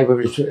until I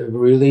was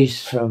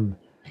released from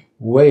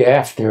way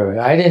after.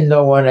 I didn't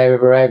know when I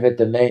arrived at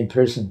the main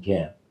prison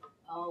camp.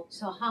 Oh,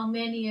 so how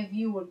many of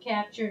you were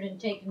captured and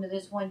taken to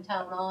this one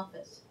town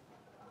office?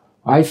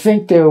 I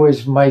think there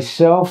was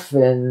myself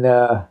and,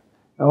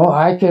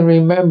 I can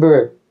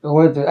remember,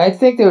 I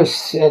think there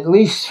was at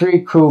least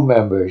 3 crew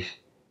members.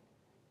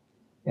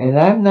 And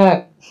I'm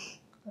not...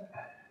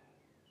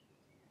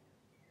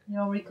 You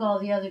don't recall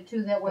the other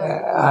 2 that were...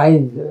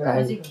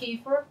 was it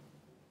Kiefer?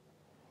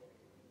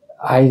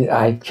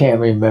 I can't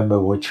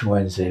remember which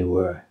ones they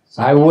were.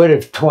 So I would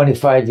have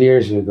 25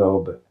 years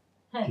ago, but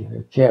I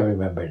can't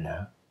remember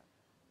now.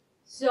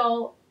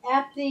 So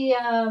at the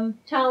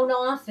town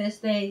office,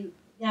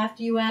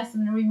 after you asked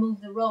them to remove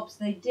the ropes,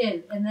 they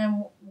did. And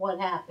then what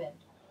happened?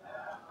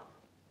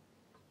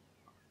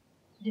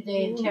 Did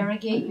they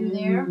interrogate you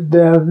there?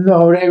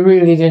 No, they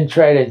really didn't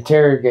try to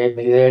interrogate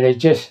me there. They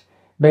just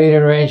made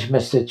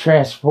arrangements to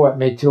transport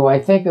me to,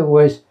 I think it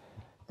was,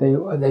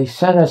 they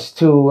sent us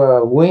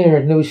to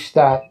Wiener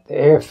Neustadt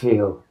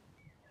airfield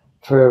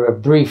for a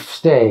brief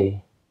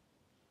stay.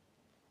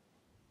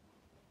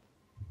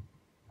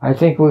 I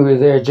think we were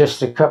there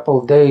just a couple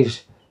of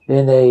days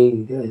in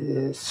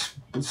a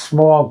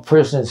small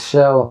prison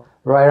cell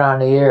right on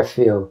the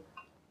airfield.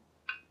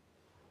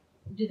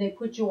 Did they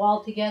put you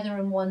all together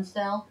in one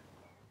cell?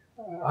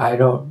 I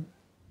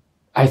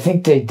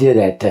think they did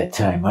at that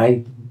time.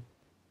 I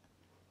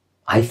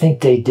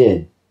think they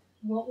did.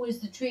 What was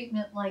the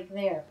treatment like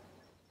there?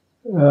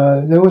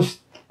 It was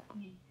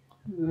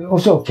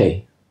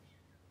okay.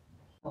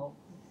 Oh.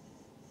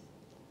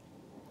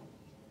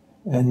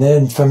 And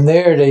then from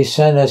there they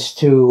sent us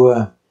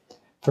to,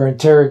 for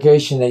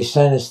interrogation, they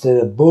sent us to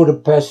the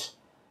Budapest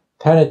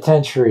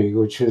Penitentiary,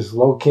 which was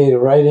located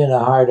right in the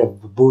heart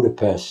of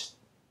Budapest.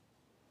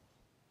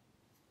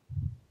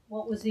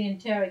 What was the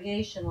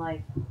interrogation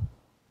like?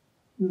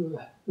 It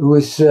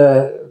was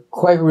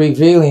quite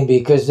revealing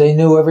because they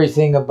knew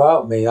everything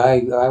about me.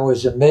 I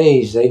was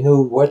amazed. They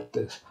knew what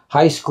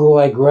high school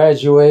I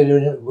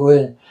graduated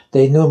with.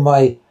 They knew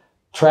my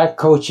track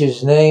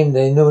coach's name.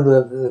 They knew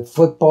the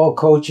football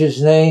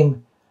coach's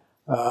name.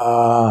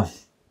 The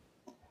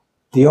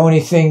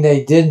only thing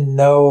they didn't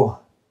know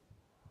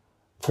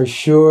for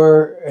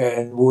sure,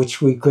 and which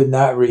we could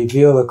not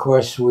reveal, of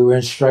course, we were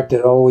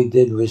instructed all we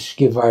did was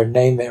give our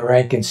name and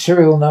rank and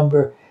serial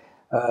number.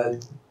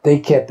 They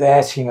kept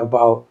asking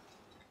about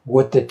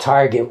what the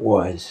target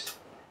was.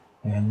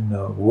 and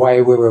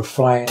why we were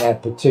flying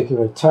that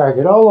particular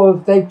target. Although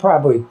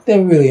they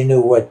really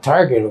knew what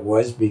target it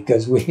was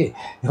because we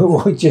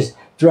just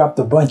dropped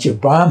a bunch of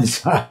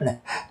bombs on it.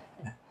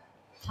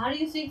 How do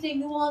you think they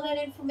knew all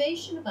that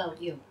information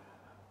about you?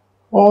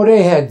 Oh,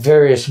 they had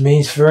various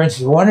means. For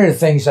instance, one of the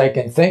things I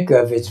can think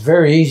of, it's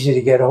very easy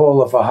to get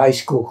hold of a high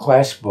school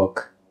class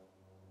book.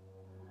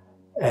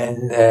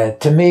 And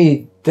to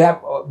me,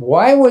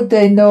 why would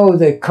they know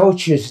the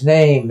coach's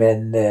name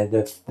and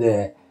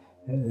the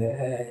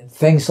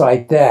things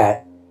like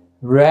that,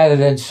 rather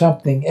than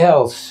something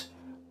else,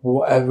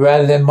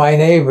 rather than my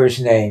neighbor's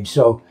name?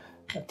 So,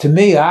 to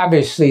me,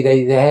 obviously,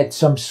 they had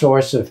some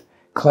source of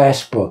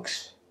class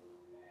books.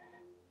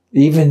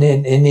 Even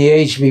in the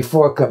age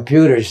before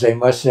computers, they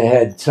must have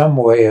had some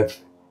way of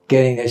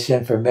getting this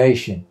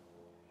information.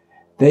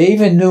 They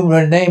even knew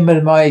the name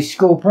of my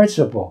school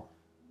principal.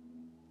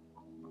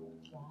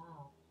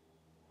 Wow.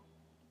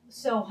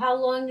 So how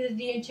long did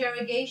the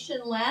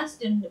interrogation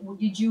last, and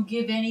did you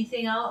give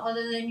anything out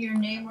other than your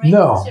name, rank,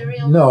 and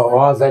serial number? No.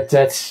 All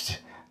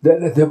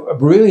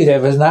really, there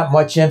was not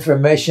much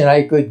information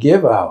I could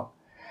give out.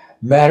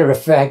 Matter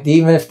of fact,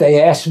 even if they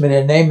asked me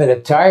the name of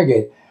the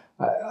target,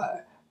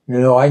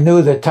 I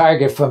knew the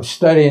target from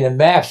studying the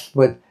maps,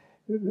 but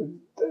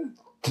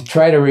to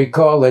try to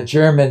recall the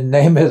German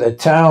name of the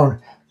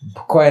town,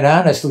 quite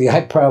honestly,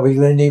 I probably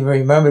didn't even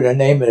remember the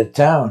name of the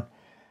town.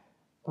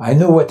 I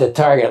knew what the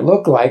target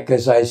looked like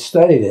because I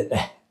studied it.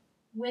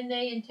 When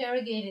they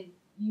interrogated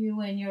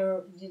you and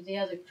the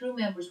other crew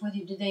members with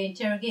you, did they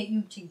interrogate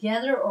you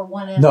together or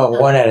one at a time? No,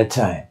 one at a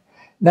time.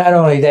 Not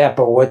only that,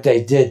 but what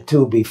they did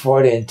too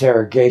before the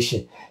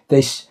interrogation,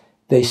 they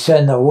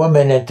send a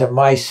woman into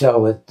my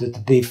cell to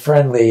be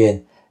friendly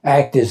and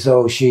act as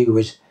though she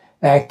was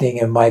acting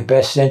in my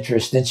best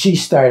interest. And she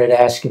started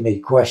asking me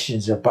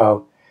questions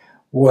about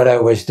what I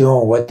was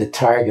doing, what the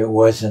target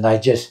was, and I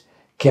just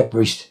kept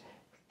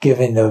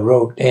giving the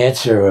rote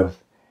answer of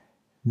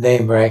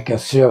name, rank, and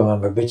serial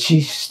number. But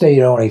she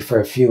stayed only for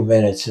a few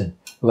minutes and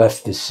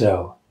left the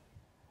cell.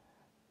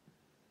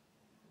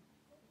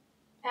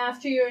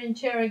 After your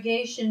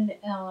interrogation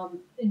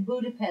in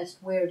Budapest,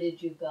 where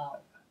did you go?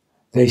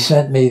 They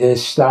sent me to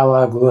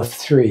Stalag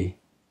Luft III.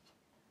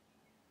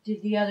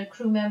 Did the other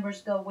crew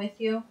members go with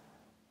you?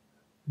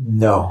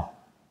 No.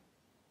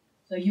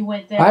 So you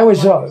went there? I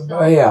was,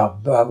 yeah.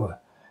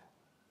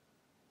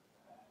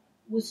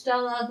 Was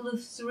Stalag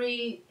Luft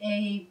III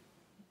a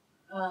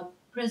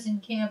prison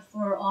camp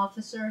for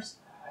officers?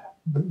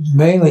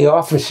 Mainly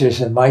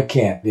officers in my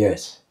camp,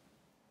 yes.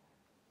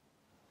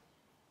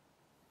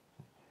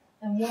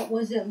 And what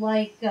was it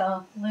like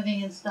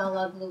living in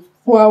Stalag Luft?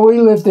 Well,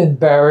 we lived in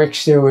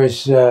barracks. There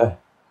was, I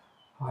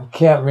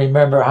can't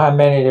remember how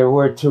many there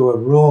were to a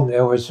room.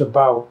 There was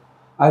about,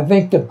 I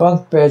think the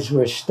bunk beds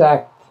were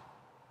stacked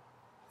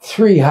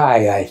 3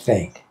 high, I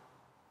think.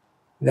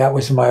 That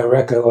was my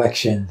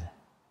recollection.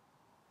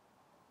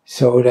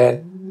 So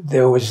that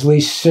there was at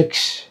least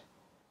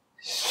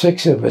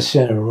six of us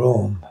in a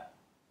room.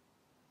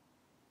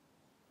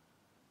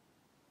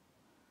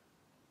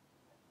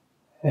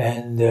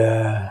 And,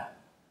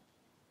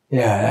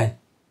 yeah,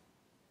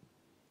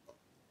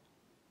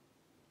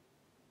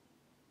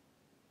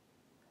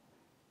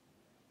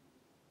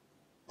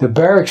 the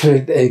barracks are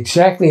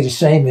exactly the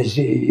same as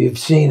you've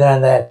seen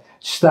on that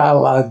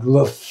Stalag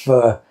Luft,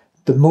 the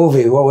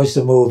movie. What was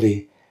the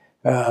movie?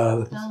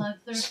 Stalag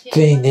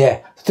 13,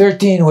 yeah.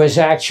 13 was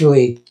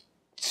actually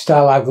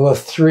Stalag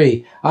Luft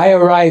III. I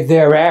arrived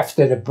there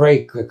after the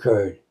break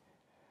occurred.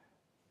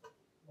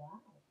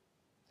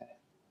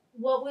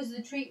 What was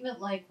the treatment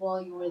like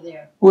while you were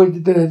there?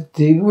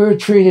 We were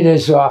treated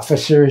as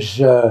officers.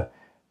 The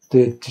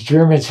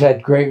Germans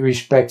had great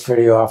respect for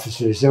the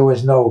officers. There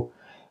was no,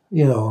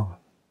 we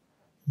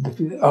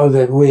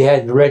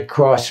had Red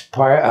Cross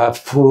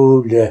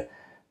food.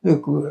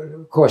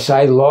 Of course,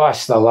 I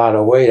lost a lot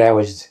of weight.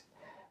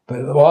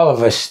 But all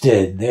of us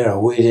did.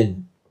 We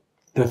didn't.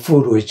 The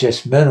food was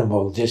just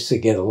minimal, just to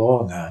get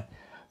along on.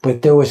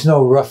 But there was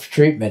no rough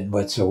treatment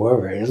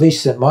whatsoever, at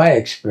least in my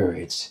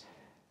experience.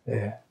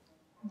 Yeah.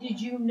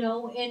 Did you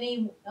know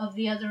any of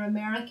the other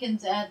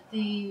Americans at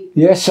the...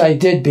 Yes, I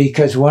did,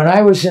 because when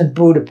I was in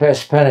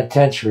Budapest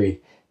Penitentiary,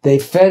 they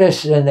fed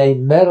us in a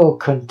metal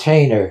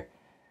container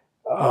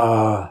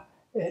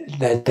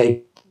that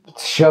they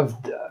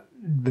shoved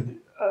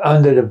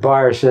under the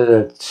bars of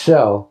the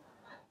cell.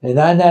 And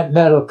on that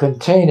metal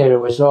container, there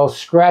was all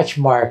scratch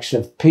marks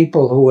of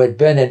people who had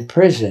been in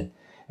prison.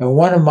 And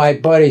one of my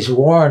buddies,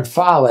 Warren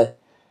Follett,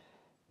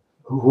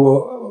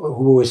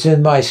 who was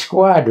in my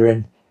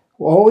squadron,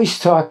 always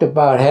talked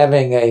about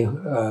having a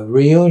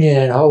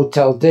reunion in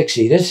Hotel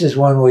Dixie. This is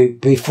when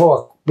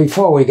before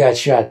we got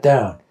shot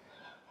down.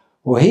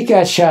 Well, he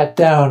got shot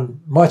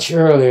down much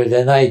earlier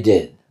than I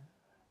did.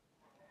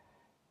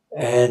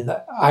 And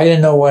I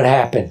didn't know what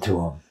happened to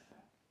him,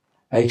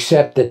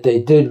 except that they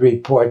did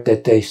report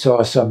that they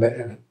saw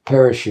some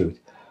parachute.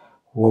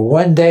 Well,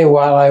 one day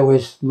while I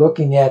was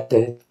looking at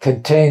the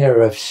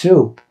container of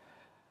soup,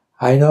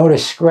 I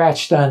noticed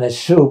scratched on the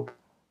soup,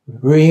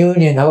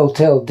 Reunion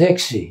Hotel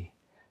Dixie.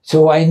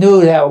 So I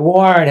knew that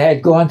Warren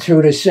had gone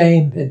through the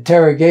same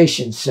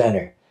interrogation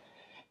center.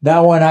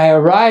 Now, when I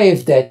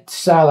arrived at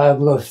Stalag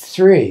Luft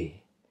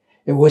 3,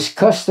 it was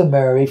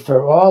customary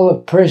for all the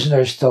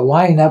prisoners to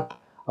line up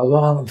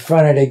along in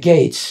front of the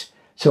gates.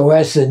 So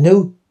as the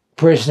new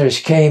prisoners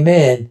came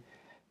in,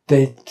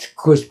 they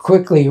could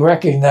quickly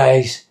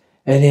recognize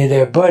any of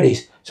their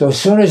buddies. So as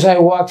soon as I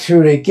walked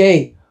through the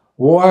gate,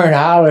 Warren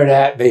hollered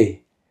at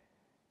me.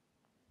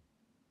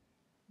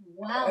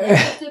 Wow, that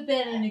must have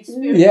been an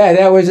experience. Yeah,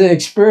 that was an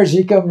experience.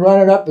 He come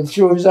running up and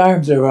threw his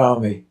arms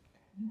around me.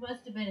 You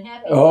must have been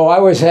happy. Oh, I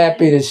was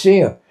happy to see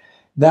him.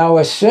 Now,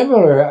 I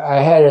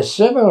had a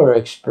similar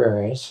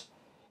experience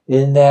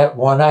in that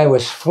when I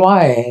was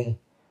flying,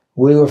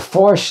 we were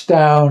forced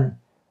down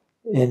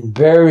in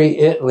Bari,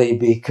 Italy,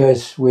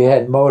 because we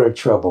had motor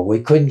trouble. We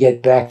couldn't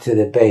get back to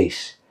the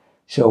base.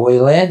 So we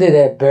landed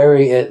at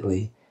Bari,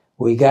 Italy.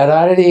 We got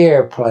out of the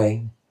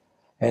airplane,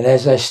 and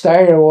as I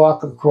started to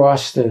walk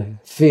across the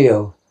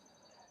field,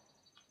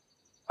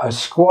 a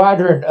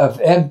squadron of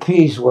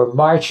MPs were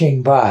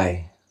marching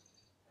by.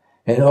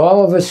 And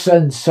all of a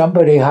sudden,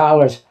 somebody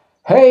hollers,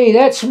 "Hey,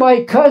 that's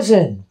my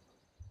cousin!"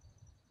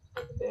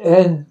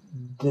 And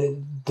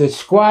the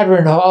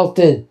squadron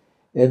halted,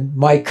 and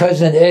my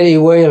cousin Eddie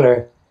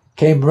Whaler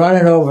came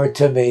running over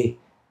to me.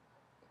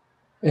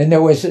 And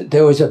there was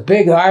a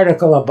big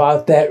article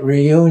about that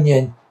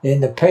reunion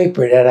in the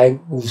paper that I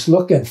was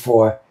looking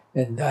for,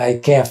 and I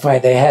can't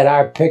find. They had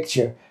our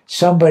picture.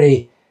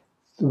 Somebody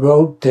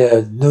wrote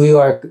the New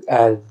York,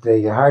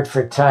 the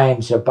Hartford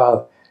Times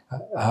about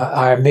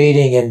our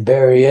meeting in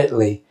Bari,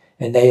 Italy,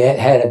 and they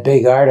had a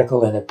big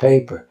article in the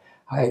paper.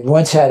 I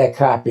once had a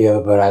copy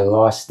of it, but I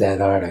lost that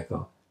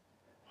article.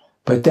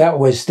 But that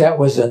was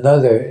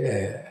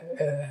another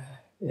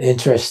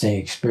interesting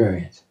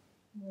experience.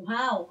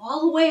 Wow,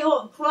 all the way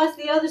across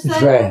the other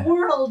side of the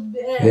world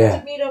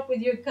to meet up with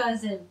your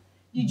cousin.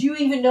 Did you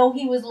even know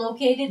he was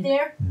located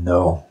there?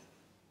 No,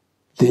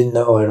 didn't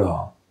know at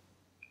all.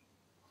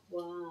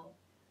 Wow.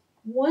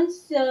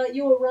 Once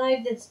you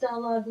arrived at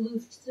Stalag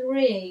Luft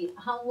 3,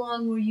 how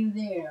long were you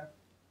there?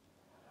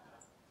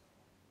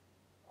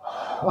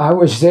 I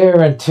was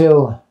there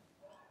until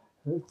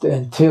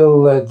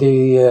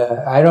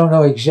the I don't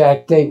know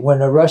exact date, when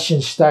the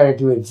Russians started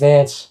to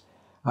advance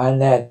on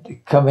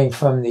that, coming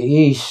from the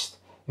east,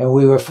 and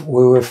we were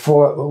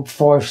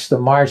forced to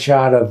march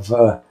out of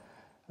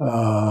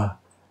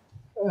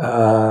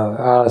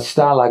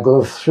Stalag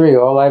Luft 3.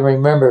 All I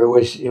remember it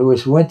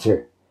was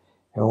winter,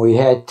 and we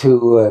had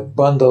to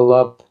bundle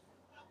up.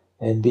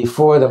 And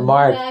before the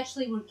march, you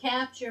actually were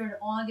captured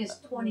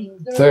August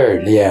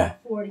 23rd,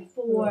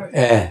 1944,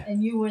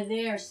 and you were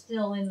there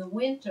still in the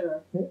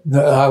winter.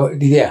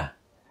 Yeah.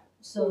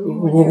 So you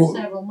were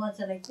there several months,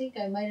 and I think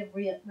I might have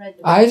read the book.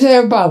 I was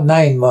there about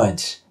 9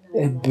 months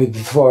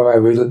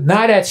before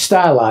not at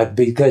Stalag,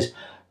 because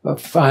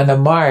on the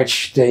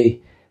march,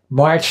 they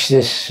marched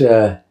us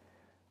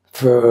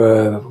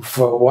for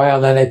a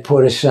while, then they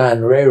put us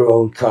on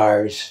railroad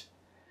cars,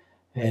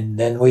 and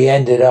then we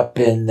ended up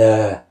in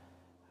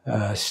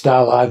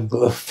Stalag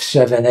Luft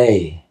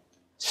 7A.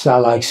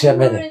 Stalag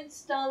 7A. You were in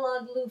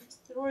Stalag Luft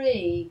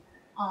 3.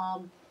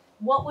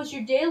 What was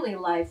your daily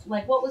life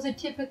like? What was a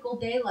typical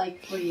day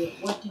like for you?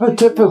 What did a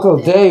typical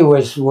day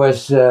was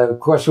of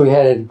course, we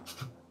had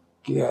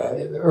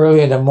early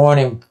in the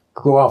morning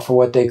go out for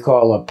what they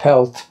call a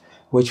pelt,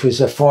 which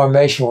was a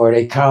formation where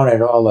they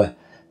counted all the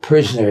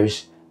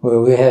prisoners,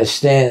 where we had to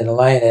stand in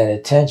line at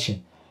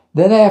attention.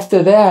 Then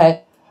after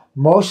that,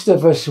 most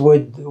of us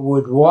would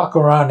walk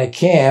around the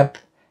camp,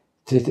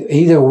 to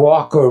either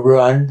walk or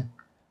run.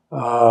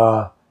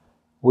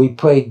 We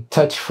played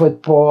touch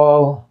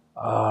football.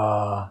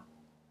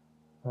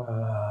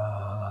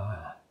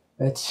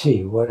 Let's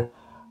see what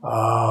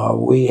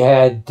we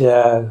had.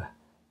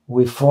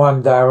 We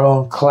formed our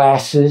own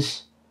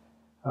classes.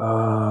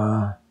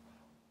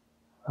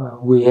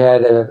 We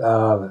had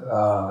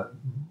a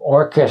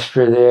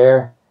orchestra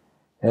there,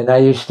 and I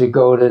used to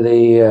go to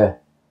the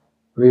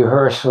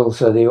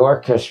rehearsals of the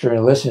orchestra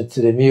and listen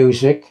to the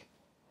music.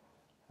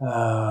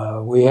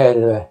 We had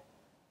a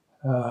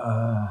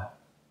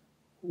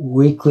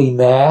weekly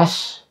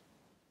mass.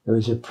 There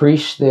was a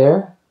priest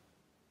there.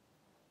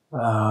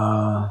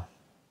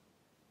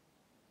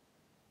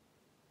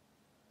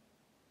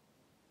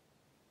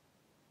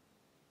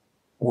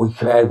 We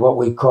had what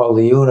we call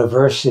the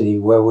university,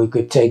 where we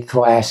could take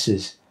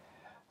classes.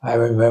 I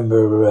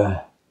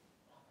remember,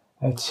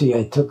 let's see,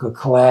 I took a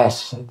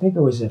class, I think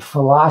it was in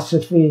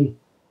philosophy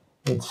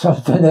and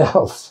something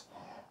else.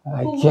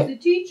 Who was the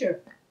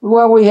teacher?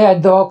 Well, we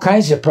had all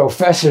kinds of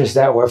professors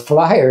that were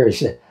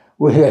flyers.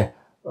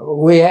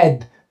 We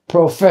had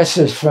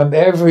professors from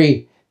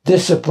every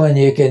discipline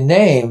you can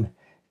name,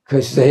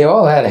 because they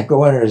all had to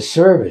go into the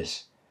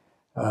service.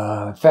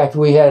 In fact,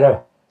 we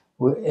had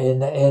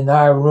in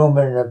our room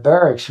in the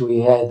barracks, we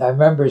had, I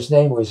remember his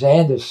name was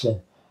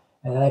Anderson,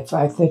 and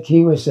I think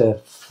he was a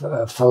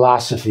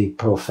philosophy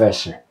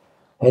professor,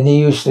 and he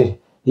used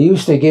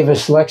to give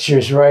us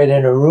lectures right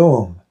in a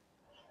room.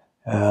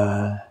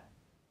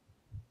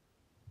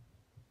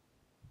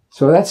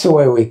 So that's the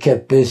way we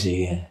kept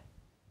busy.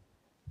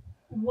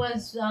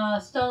 Was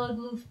Stalag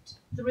Luft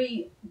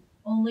 3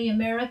 only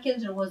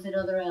Americans, or was it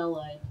other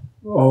allied?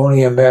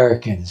 Only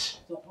Americans.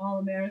 So all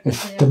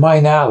Americans there? To my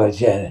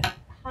knowledge, yeah.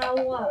 How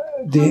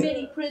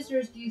many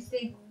prisoners do you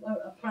think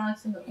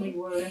approximately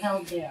were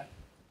held there?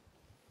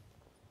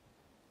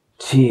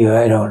 Gee,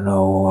 I don't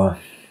know.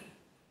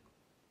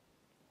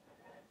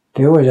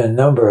 There was a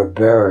number of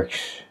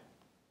barracks.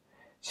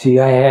 See,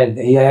 I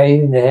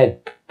even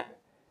had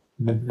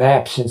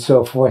maps and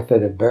so forth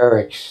of the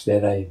barracks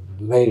that I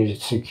later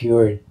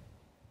secured.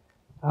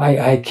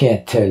 I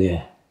can't tell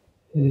you.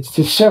 It's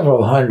just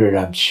several hundred,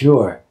 I'm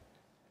sure.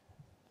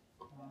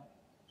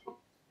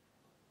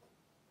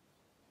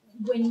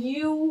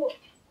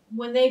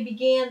 When they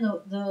began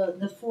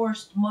the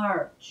forced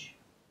march,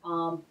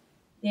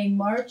 they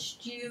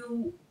marched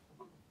you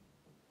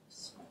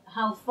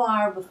how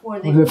far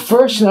before they? The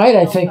first night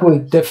I think we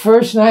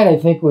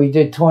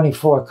did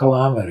 24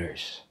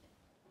 kilometers.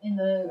 In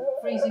the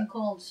freezing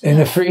cold snow. In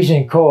the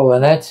freezing cold,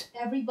 and that's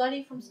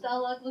everybody from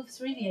Stalag Luft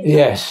 3.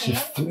 Yes,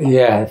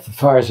 yeah, as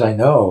far as I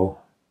know.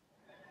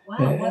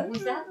 Wow, what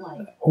was that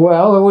like?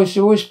 Well, it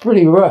was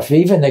pretty rough.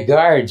 Even the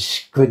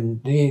guards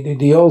couldn't.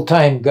 The old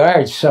time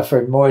guards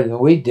suffered more than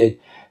we did.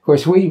 Of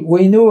course, we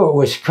knew it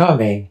was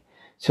coming,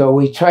 so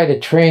we tried to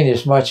train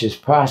as much as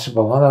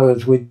possible. In other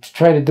words, we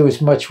tried to do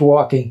as much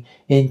walking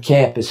in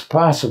camp as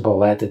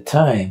possible at the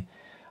time.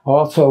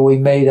 Also, we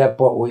made up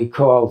what we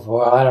called,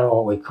 well, I don't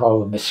know what we call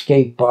them,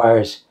 escape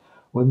bars.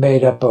 We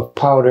made up of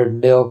powdered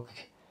milk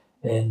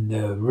and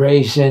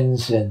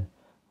raisins and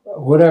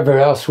whatever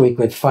else we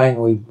could find.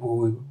 We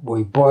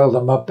boiled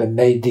them up and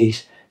made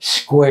these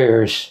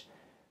squares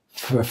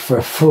for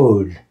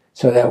food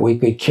so that we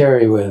could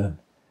carry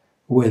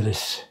with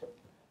us.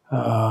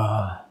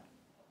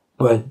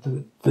 But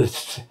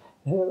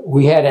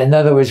we had, in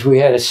other words, we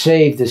had to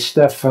save the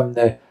stuff from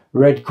the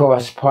Red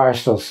Cross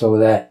parcel so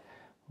that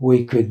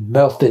we could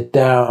melt it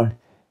down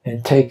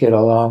and take it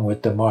along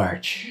with the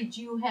march. Did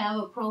you have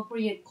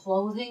appropriate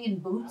clothing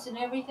and boots and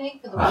everything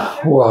for the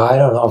winter? Well, I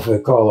don't know if we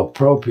call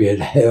appropriate.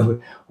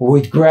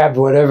 We grabbed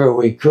whatever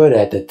we could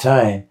at the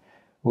time.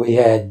 We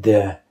had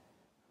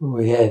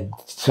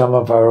some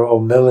of our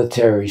old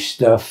military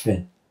stuff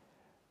and.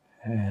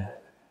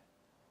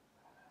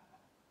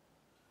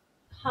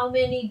 How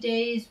many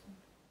days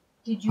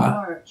did you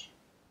march?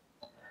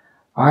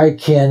 I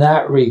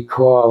cannot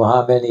recall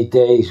how many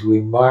days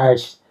we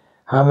marched,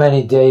 how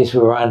many days we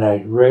were on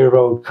the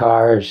railroad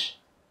cars,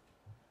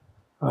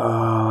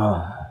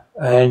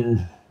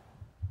 and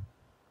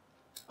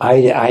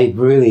I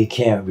really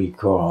can't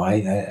recall.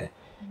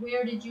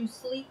 Where did you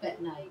sleep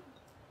at night?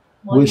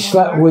 We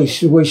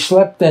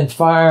slept in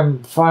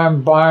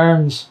farm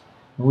barns.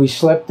 We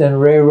slept in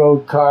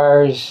railroad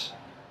cars.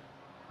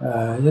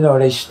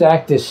 They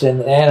stacked us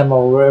in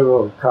animal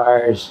railroad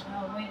cars.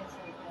 Oh, wait a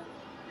second.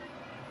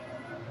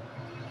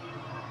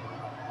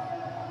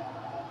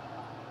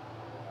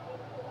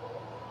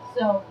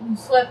 So you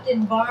slept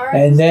in barns?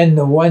 And then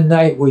the one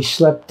night we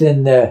slept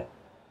in a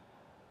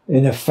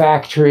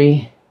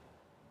factory,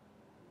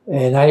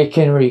 and I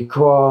can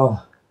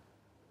recall,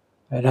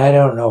 and I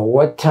don't know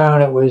what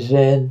town it was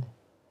in,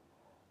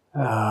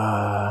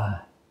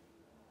 but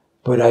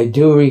I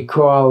do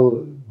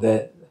recall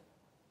that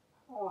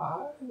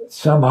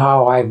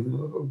somehow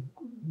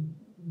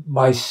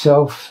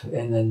myself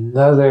and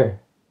another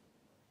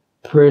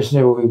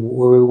prisoner, we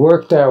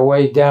worked our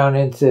way down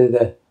into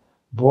the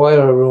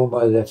boiler room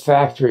of the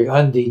factory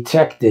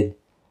undetected.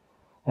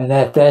 And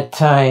at that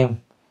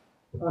time,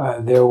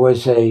 there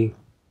was a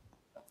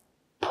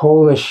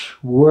Polish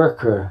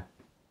worker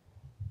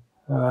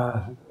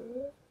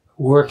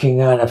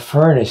working on the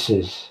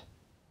furnaces.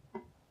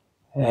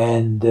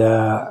 And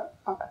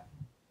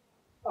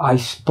I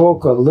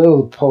spoke a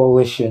little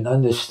Polish and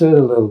understood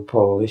a little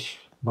Polish.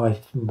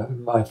 Both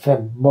my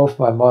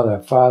mother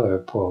and father are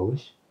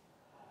Polish.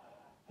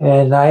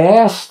 And I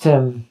asked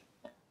him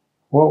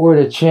what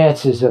were the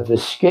chances of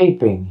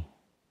escaping,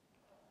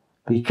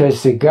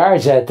 because the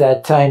guards at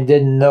that time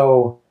didn't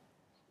know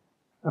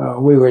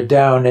we were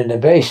down in the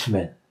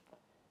basement.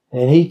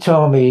 And he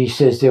told me, he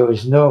says there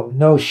was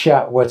no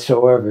shot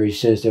whatsoever. He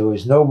says there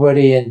was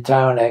nobody in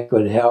town that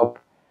could help,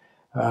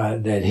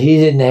 that he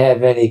didn't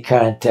have any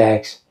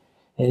contacts,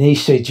 and he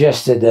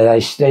suggested that I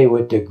stay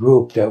with the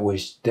group. There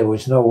was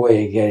no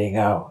way of getting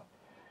out.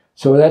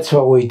 So that's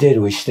what we did.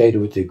 We stayed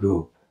with the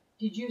group.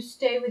 Did you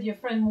stay with your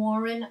friend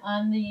Warren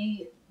on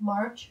the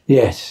march?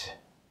 Yes.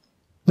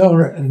 No,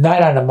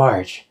 not on the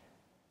march.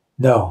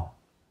 No.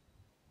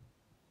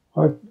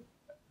 Or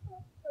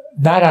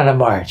not on the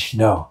march.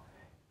 No.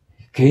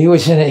 He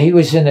was in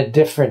a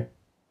different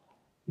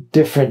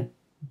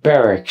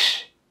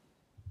barracks.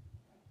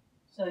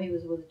 So he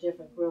was with a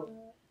different group.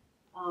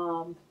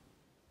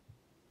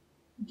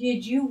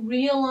 Did you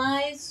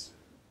realize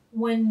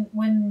when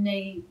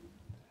they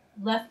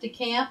left the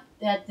camp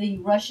that the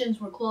Russians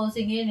were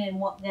closing in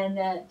and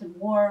that the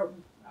war?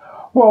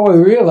 Well, we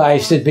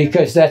realized it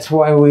because that's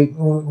why we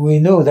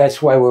knew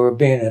that's why we were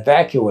being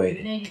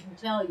evacuated. They didn't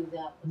tell you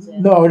that was it.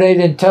 No, they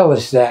didn't tell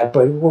us that,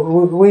 but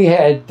we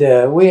had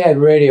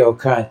radio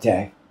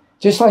contact,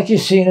 just like you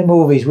see in the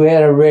movies. We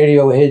had a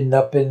radio hidden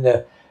up in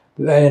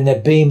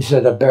the beams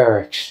of the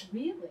barracks.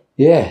 Really?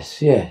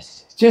 Yes,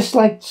 yes. Just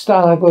like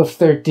Stalag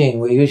 13,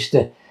 we used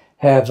to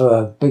have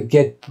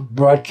get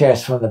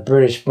broadcasts from the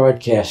British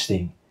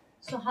Broadcasting.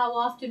 So how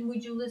often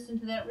would you listen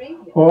to that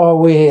radio? Well,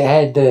 we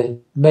had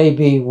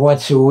maybe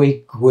once a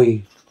week.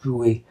 We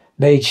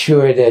made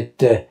sure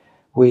that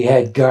we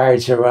had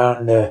guards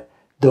around the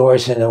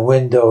doors and the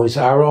windows,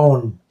 our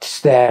own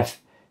staff,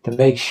 to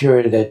make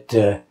sure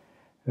that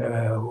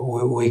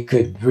we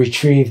could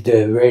retrieve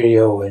the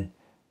radio and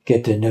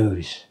get the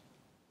news.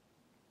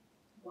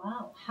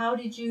 Wow! How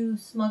did you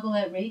smuggle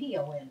that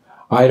radio in?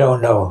 I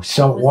don't know. Was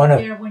it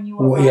there when you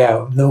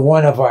arrived?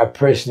 one of our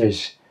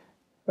prisoners.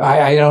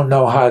 I don't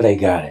know how they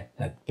got it.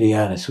 To be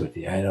honest with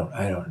you, I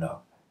don't know.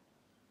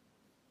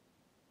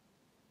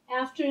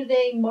 After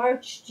they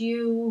marched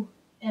you,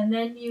 and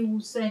then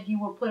you said you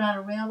were put on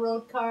a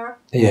railroad car?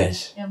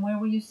 Yes. And where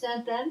were you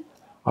sent then?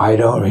 I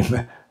don't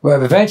remember.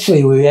 Well,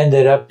 eventually we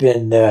ended up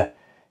in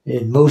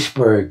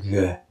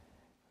Moosburg.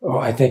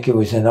 I think it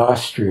was in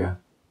Austria.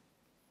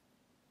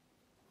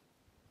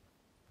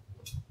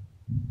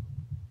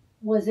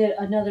 Was it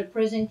another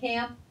prison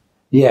camp?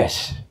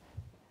 Yes.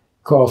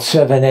 Called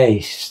 7A,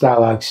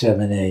 Stalag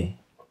 7A.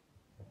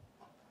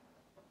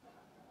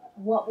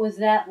 What was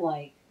that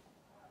like?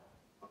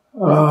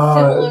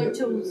 Was it similar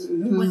to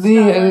what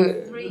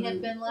Stalag 3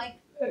 had been like?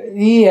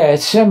 Yeah,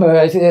 it's similar.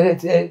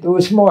 It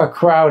was more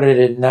crowded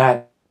and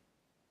not.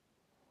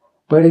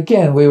 But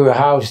again, we were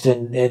housed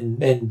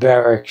in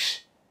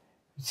barracks,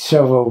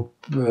 several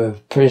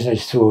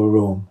prisoners to a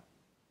room.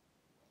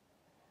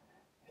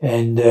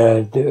 And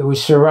it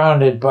was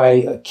surrounded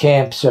by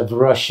camps of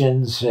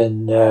Russians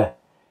and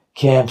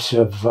camps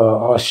of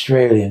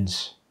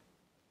Australians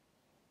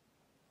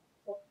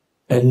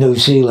and New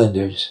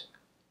Zealanders.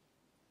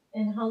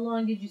 And how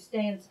long did you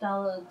stay in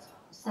Stalag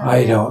 7?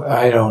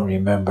 I don't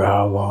remember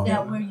how long. Is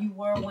that where you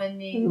were when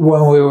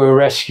we were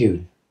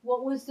rescued?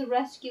 What was the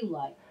rescue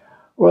like?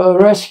 Well, the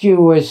rescue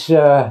was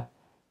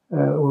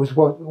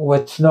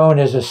what's known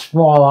as a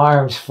small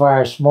arms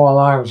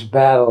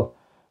battle,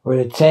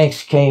 where the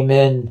tanks came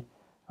in.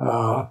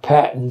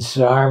 Patton's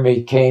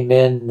army came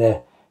in.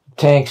 The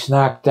tanks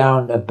knocked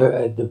down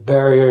the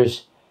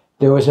barriers.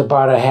 There was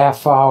about a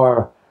half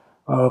hour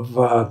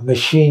of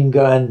machine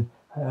gun,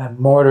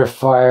 mortar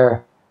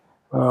fire.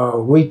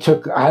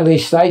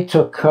 I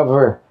took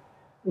cover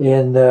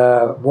in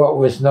what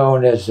was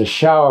known as the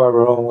shower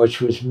room,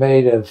 which was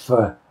made of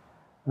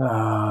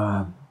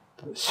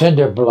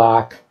cinder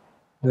block.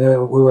 We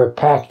were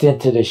packed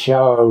into the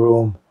shower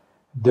room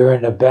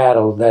during the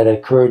battle that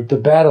occurred. The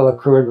battle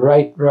occurred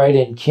right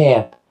in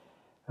camp.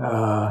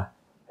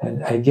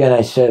 And again,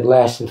 I said,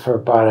 lasted for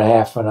about a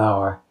half an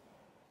hour.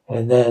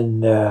 And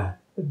then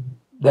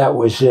that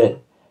was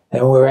it.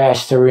 And we were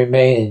asked to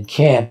remain in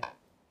camp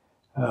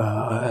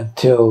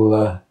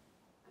until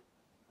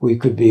we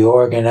could be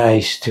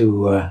organized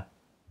to...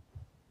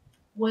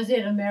 Was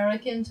it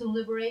Americans who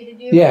liberated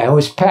you? Yeah, it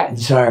was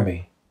Patton's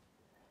army.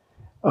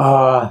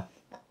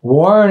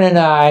 Warren and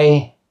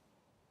I,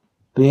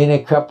 being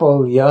a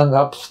couple young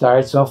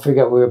upstarts, don't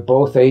forget we were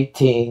both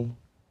 18,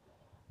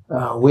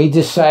 we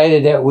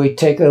decided that we'd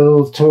take a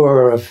little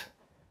tour of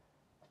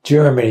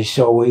Germany.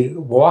 So we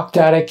walked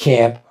out of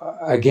camp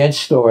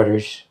against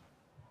orders,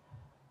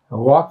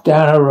 walked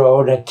down a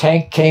road. A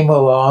tank came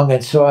along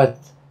and saw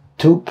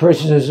two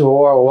prisoners of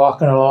war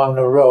walking along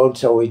the road.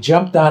 So we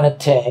jumped on a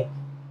tank,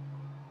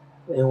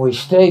 and we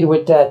stayed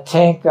with that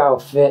tank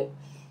outfit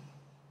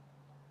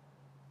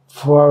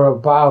for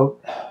about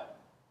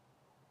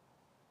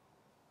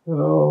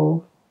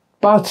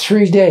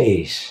 3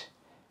 days,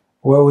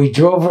 where we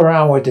drove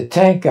around with the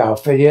tank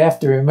outfit. You have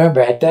to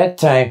remember, at that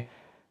time,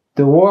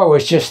 the war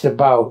was just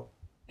about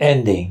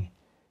ending.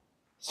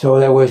 So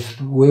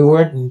we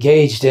weren't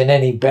engaged in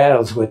any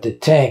battles with the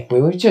tank.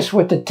 We were just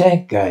with the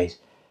tank guys.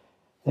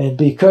 And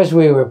because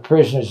we were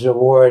prisoners of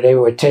war, they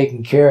were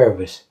taking care of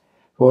us.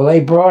 Well,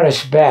 they brought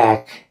us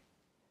back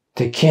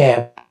to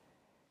Camp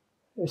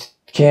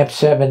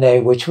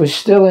 7A, which was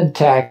still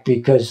intact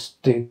because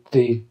the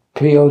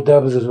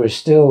POWs were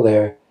still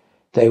there.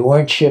 They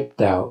weren't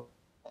shipped out.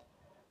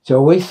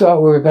 So we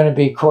thought we were going to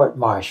be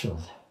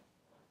court-martialed.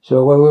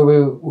 So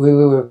we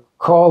were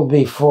called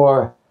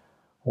before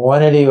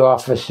one of the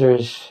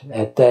officers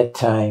at that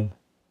time,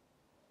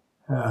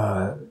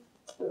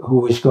 who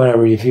was going to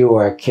review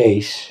our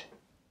case.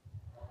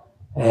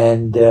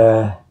 And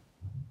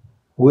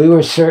we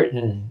were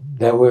certain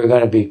that we were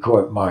going to be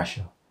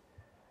court-martialed.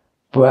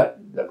 But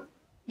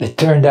it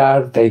turned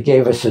out they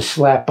gave us a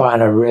slap on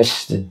the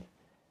wrist and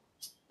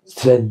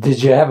said,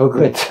 "Did you have a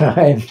good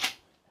time?"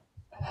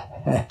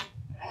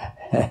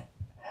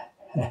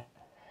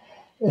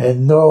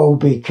 And no,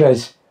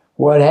 because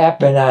what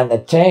happened on the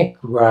tank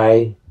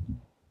ride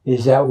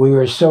is that we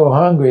were so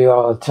hungry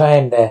all the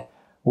time that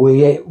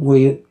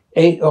we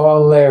ate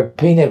all their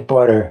peanut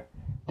butter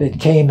that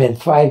came in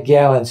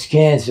 5-gallon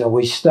cans, and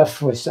we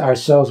stuffed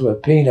ourselves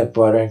with peanut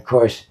butter. And of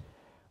course,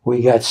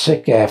 we got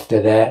sick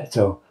after that.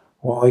 So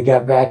when we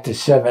got back to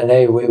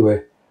 7A, we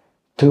were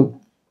two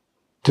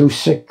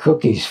sick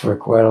cookies for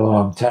quite a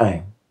long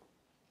time.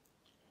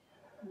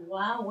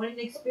 Wow, what an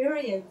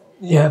experience.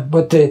 Yeah,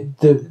 but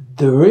the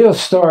real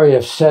story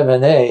of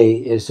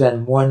 7A is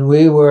then when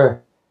we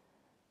were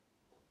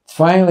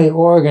finally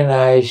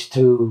organized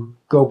to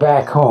go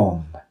back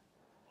home,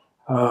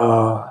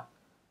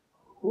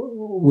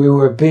 we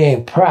were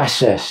being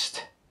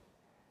processed.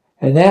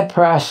 And that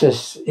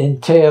process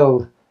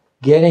entailed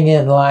getting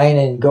in line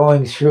and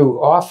going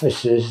through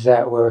offices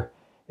that were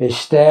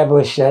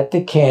established at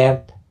the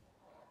camp,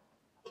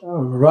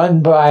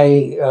 run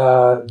by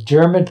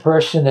German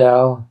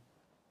personnel,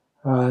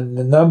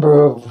 the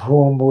number of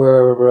whom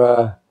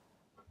were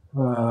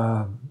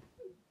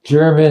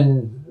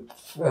German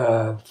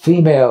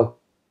female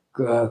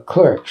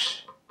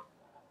clerks.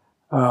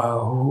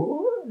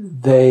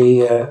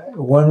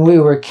 When we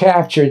were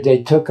captured,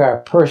 they took our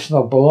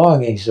personal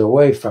belongings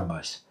away from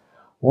us.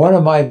 One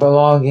of my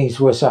belongings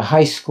was a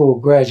high school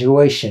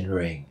graduation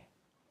ring.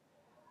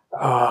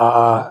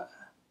 And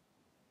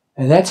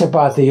that's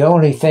about the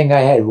only thing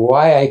I had.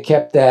 Why I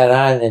kept that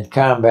on in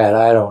combat,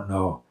 I don't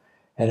know.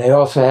 And they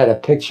also had a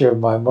picture of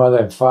my mother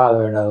and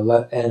father in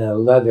a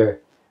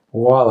leather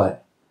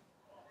wallet.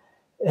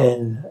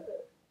 And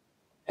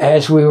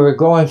as we were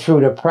going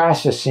through the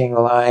processing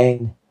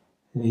line,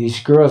 these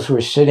girls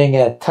were sitting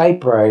at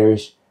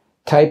typewriters,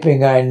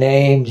 typing our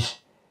names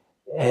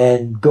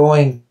and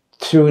going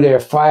through their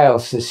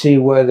files to see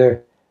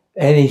whether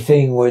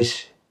anything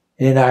was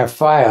in our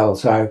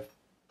files, our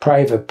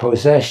private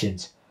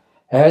possessions.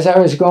 As I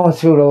was going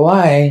through the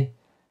line,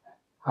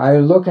 I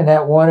was looking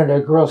at one of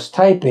the girls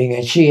typing,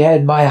 and she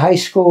had my high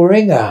school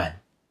ring on.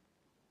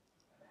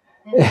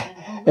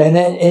 And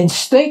then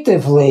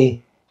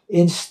instinctively,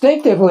 I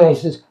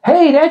says,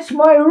 "Hey, that's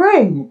my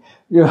ring!"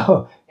 You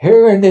know,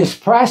 here in this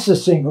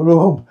processing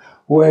room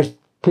where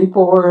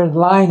people were in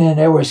line and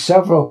there were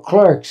several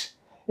clerks,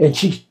 and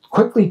she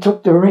quickly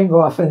took the ring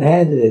off and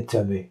handed it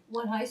to me.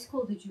 What high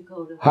school did you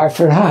go to?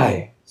 Hartford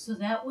High. So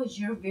that was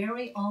your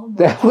very own.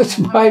 That was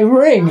my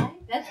ring. High?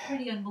 That's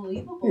pretty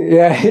unbelievable.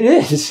 Yeah, it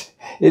is.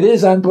 It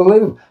is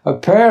unbelievable.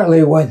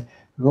 Apparently, when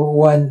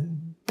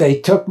they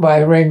took my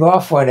ring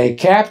off, when they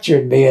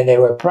captured me and they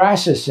were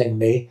processing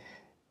me,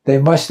 they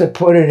must have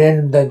put it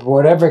in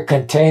whatever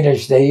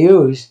containers they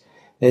used.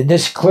 And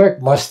this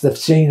clerk must have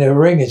seen the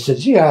ring and said,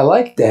 "Gee, I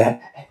like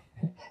that,"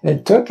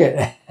 and took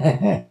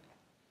it.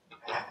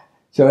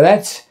 So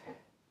that's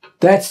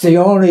the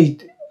only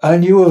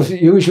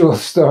unusual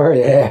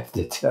story I have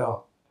to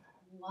tell.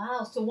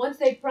 Wow. So once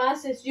they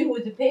processed you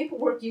with the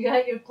paperwork, you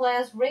got your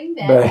class ring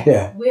back. But,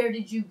 yeah. Where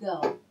did you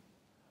go?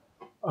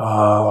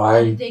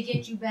 How did they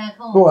get you back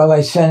home? Well,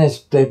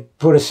 they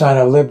put us on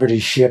a Liberty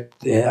ship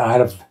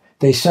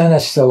they sent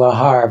us to Le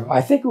Havre.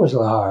 I think it was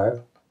Le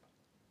Havre.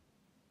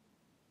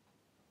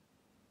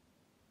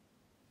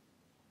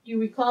 Do you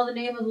recall the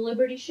name of the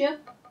Liberty ship?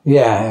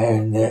 Yeah,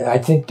 and I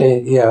think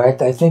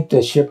I think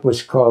the ship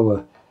was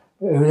called.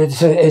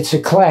 It's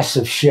a class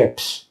of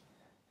ships.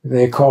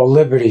 They call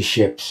Liberty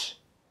ships,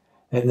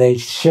 and they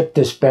shipped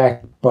us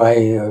back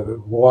by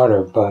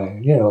water.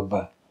 We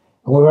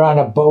were on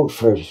a boat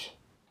for a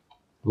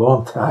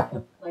long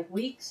time. Like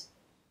weeks?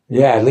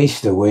 Yeah, at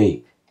least a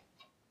week.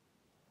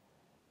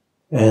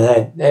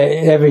 And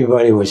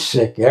everybody was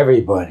sick.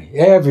 Everybody.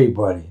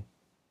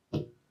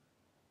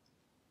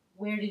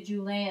 Where did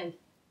you land?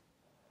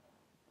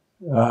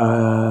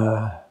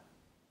 What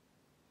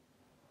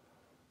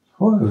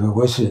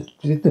was it?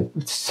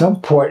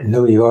 Some port in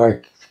New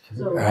York.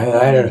 So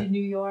I don't know.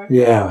 New York?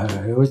 Yeah,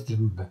 it was.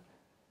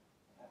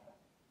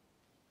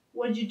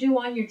 What did you do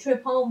on your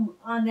trip home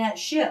on that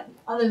ship,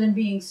 other than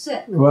being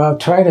sick? Well,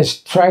 try to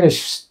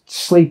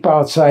sleep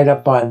outside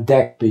up on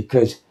deck,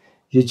 because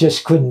you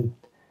just couldn't,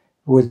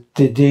 with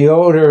the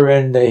odor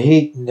and the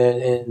heat and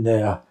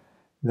the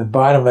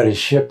bottom of the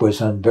ship was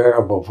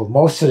unbearable. For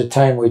most of the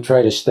time, we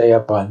tried to stay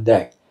up on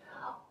deck.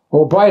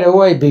 Oh, by the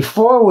way,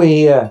 before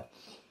we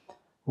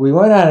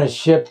went on a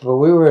ship,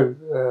 we were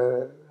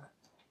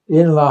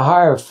in Le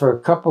Havre for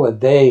a couple of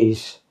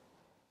days,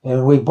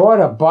 and we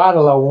bought a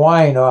bottle of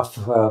wine off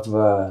of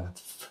a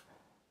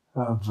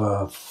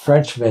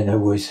Frenchman who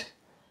was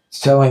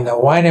selling the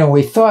wine, and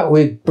we thought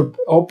we'd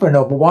open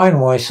a wine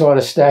when we saw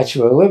the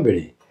Statue of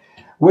Liberty,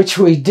 which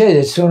we did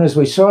as soon as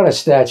we saw the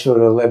Statue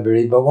of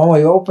Liberty. But when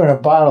we opened a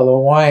bottle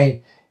of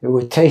wine, it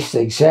would taste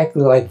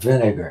exactly like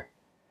vinegar.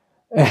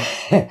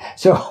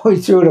 So we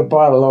threw the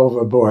bottle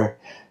overboard.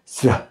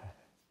 So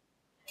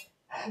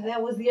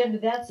that was the end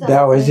of that story.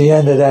 That was the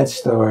end of that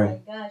story.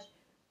 Oh my gosh.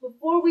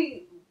 Before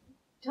we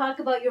talk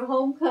about your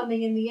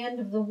homecoming and the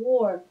end of the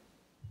war,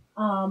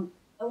 I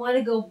want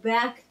to go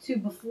back to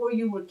before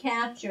you were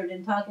captured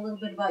and talk a little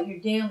bit about your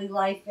daily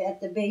life at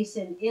the base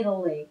in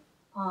Italy.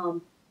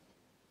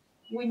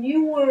 When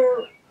you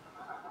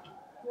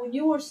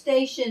were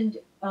stationed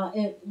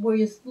where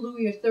you flew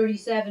your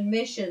 37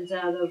 missions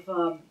out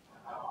of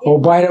Oh,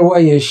 by the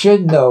way, you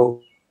should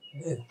know,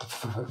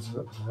 for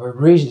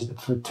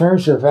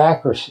terms of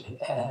accuracy,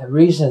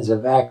 reasons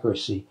of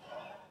accuracy,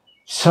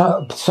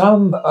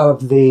 some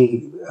of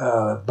the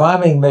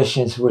bombing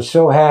missions were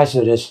so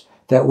hazardous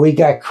that we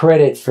got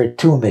credit for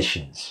 2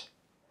 missions.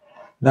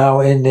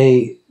 Now, in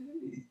the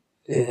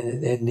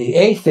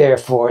 8th Air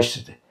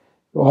Force,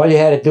 all you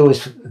had to do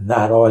is,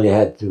 not all you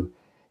had to do,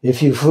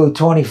 if you flew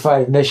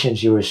 25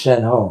 missions, you were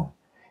sent home.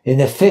 In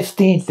the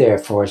 15th Air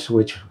Force,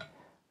 which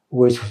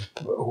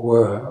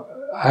where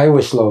I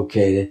was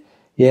located,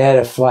 you had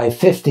to fly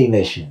 50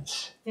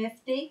 missions.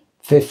 50?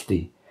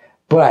 50.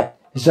 But,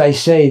 as I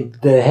say,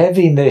 the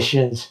heavy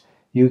missions,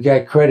 you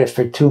got credit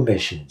for 2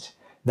 missions.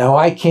 Now,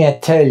 I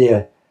can't tell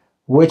you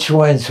which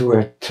ones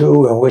were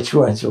 2 and which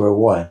ones were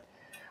 1.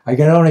 I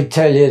can only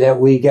tell you that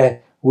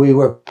we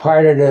were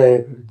part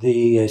of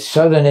the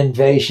southern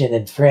invasion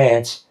in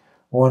France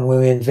when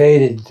we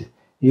invaded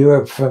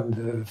Europe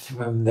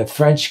from the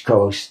French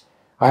coast.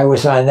 I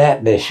was on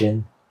that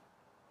mission.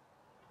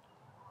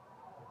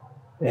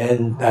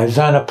 And I was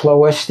on a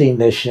Ploesti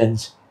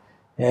missions,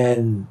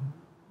 and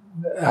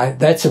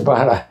that's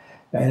about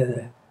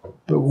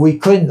but we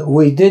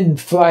didn't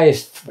fly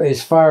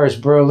as far as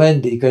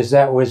Berlin because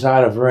that was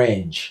out of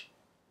range.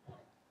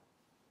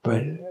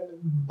 But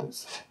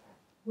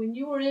when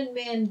you were in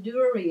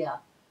Manchuria,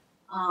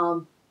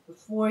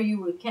 before you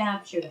were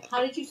captured,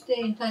 how did you stay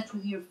in touch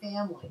with your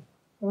family?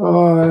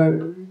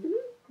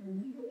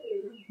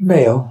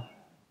 Mail.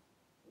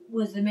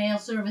 Was the mail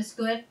service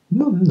good?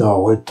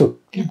 No, it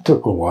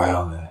took a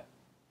while.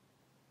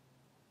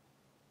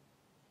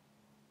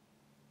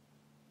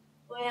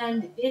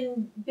 And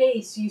in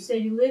base, you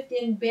said you lived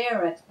in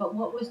barracks, but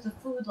what was the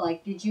food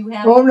like? Did you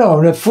have? Oh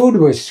no, the food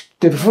was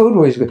good.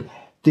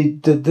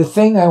 The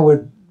thing I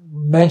would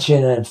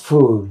mention in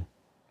food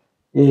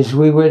is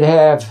we would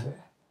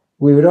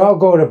all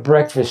go to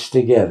breakfast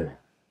together.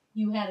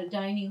 You had a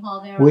dining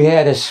hall there? We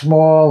had a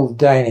small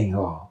dining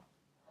hall.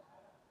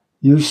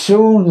 You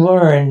soon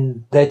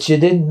learn that you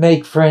didn't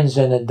make friends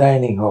in a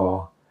dining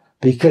hall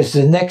because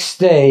the next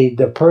day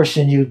the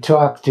person you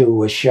talked to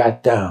was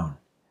shot down.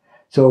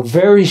 So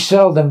very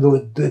seldom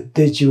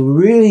did you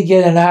really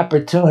get an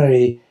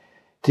opportunity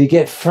to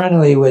get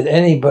friendly with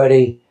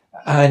anybody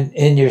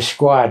in your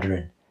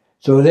squadron.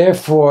 So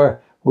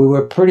therefore, we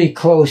were pretty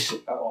close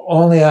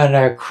only on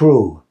our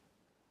crew.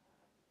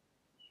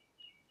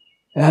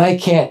 And I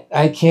can't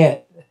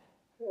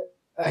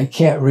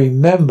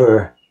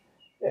remember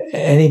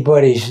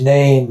anybody's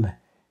name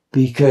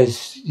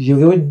because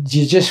you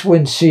just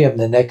wouldn't see them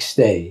the next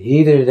day.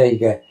 Either they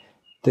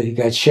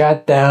got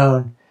shot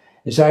down.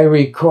 As I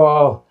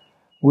recall,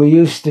 we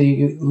used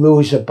to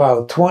lose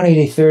about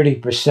 20 to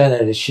 30%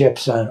 of the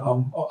ships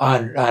on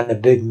the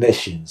big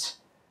missions.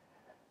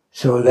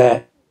 So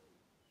that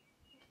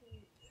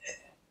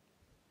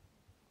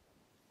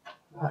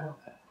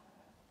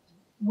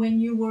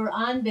when you were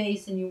on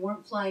base and you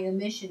weren't flying a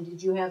mission,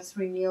 did you have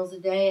 3 meals a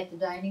day at the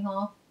dining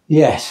hall?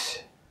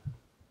 Yes.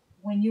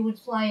 When you would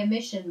fly a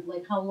mission,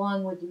 like how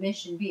long would the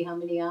mission be? How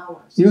many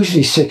hours?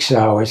 Usually 6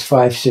 hours,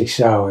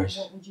 5-6 hours.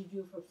 What would you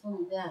do for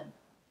food then?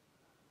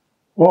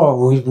 Well,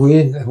 we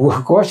didn't,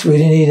 of course we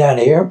didn't eat on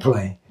the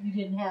airplane. You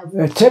didn't have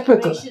a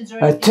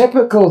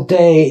typical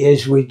day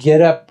is we'd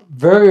get up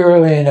very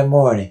early in the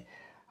morning.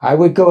 I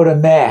would go to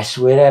mass.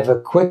 We'd have a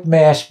quick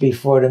mass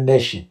before the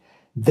mission.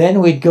 Then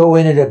we'd go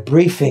into the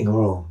briefing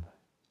room.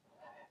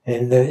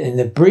 In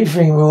the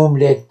briefing room,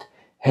 they'd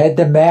had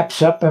the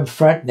maps up in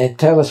front and they'd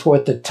tell us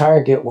what the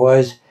target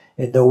was.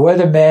 And the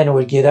weatherman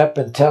would get up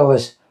and tell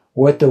us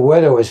what the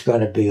weather was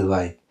going to be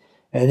like.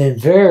 And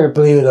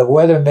invariably, the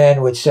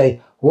weatherman would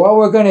say, well,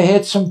 we're going to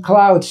hit some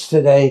clouds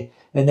today.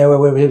 And there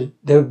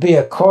would be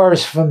a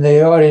chorus from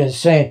the audience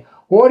saying,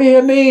 what do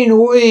you mean,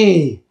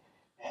 we?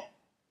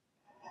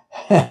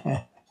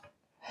 Because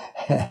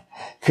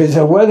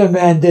the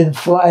weatherman didn't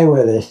fly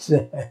with us.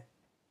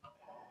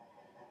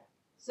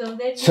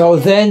 So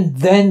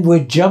then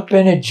we'd jump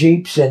into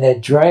jeeps and they'd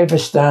drive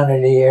us down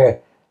to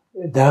the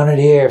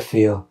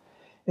airfield.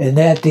 And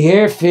at the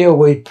airfield,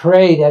 we'd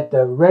pray that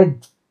the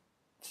red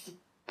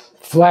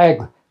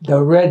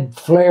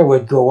flare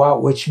would go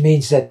out, which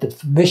means that the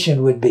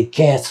mission would be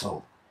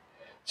canceled.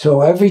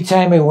 So every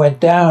time we went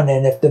down,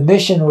 and if the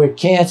mission would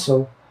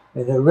cancel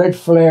and the red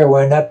flare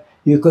went up,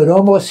 you could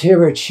almost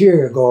hear a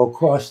cheer go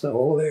across the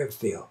whole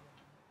airfield.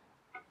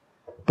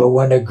 But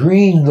when the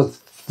green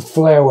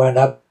flare went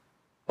up,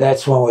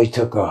 that's when we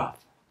took off.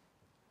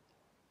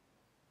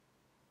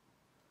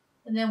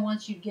 And then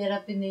once you get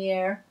up in the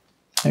air?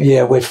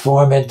 Yeah, we'd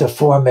form into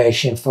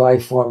formation, fly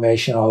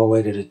formation all the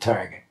way to the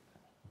target.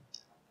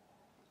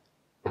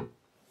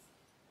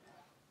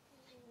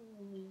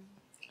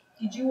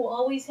 Did you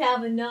always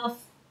have enough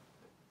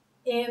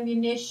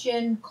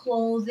ammunition,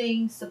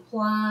 clothing,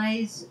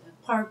 supplies,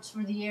 parts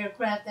for the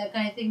aircraft, that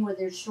kind of thing? Were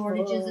there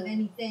shortages of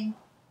anything?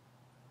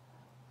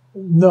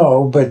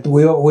 No, but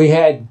we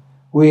had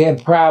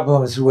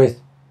problems with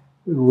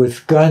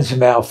guns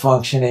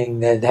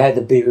malfunctioning that had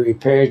to be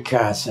repaired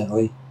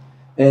constantly.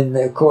 And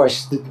of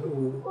course,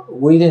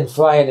 we didn't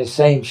fly in the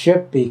same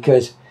ship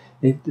because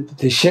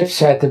the ships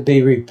had to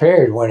be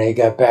repaired when they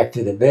got back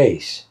to the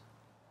base.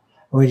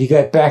 When you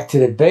got back to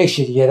the base,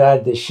 you get out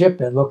of the ship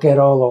and look at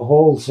all the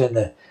holes in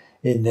the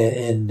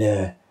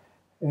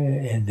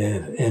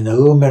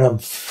aluminum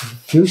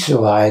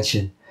fuselage,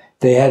 and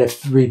they had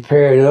to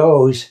repair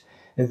those.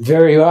 And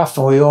very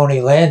often we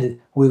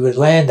would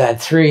land on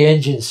 3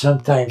 engines,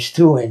 sometimes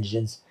 2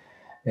 engines,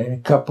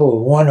 and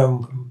one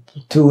or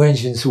 2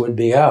 engines would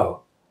be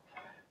out.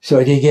 So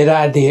you get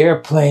out of the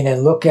airplane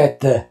and look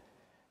at the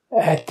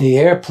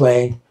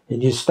airplane,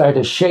 and you start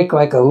to shake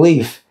like a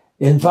leaf.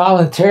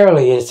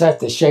 Involuntarily, you start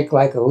to shake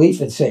like a leaf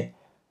and say,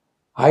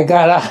 I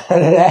got out of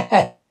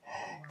that.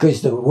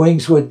 Because the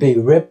wings would be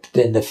ripped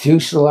and the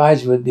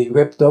fuselage would be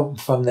ripped open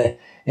from the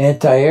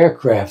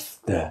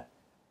anti-aircraft. So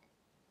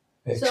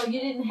you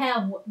didn't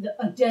have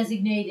a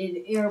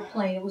designated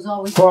airplane. It was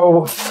always...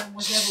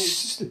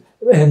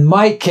 In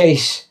my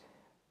case,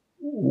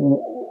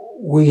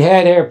 we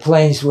had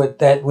airplanes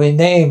that we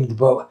named,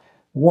 but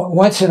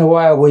once in a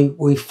while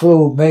we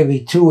flew maybe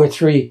 2 or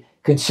 3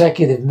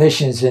 consecutive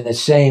missions in the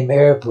same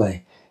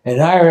airplane. And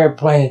our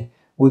airplane,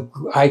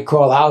 I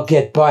call I'll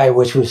Get By,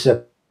 which was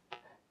a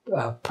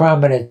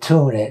prominent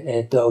tune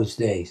at those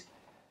days.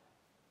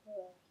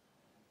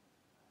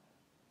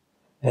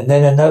 And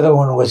then another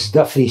one was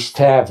Duffy's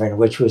Tavern,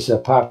 which was a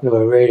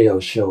popular radio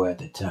show at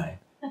the time.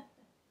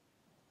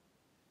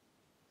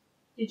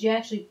 Did you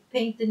actually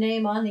paint the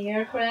name on the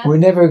aircraft? We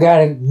never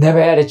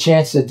had a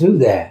chance to do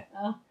that.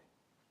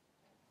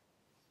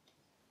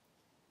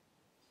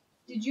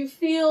 Did you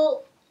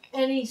feel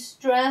any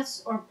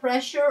stress or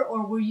pressure,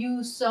 or were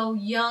you so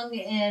young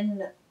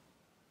and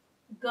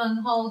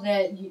gung-ho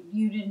that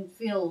you didn't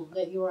feel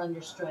that you were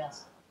under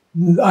stress?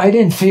 I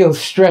didn't feel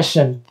stress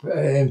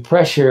and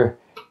pressure.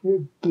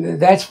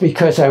 That's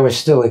because I was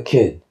still a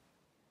kid.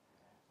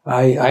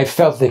 I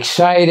felt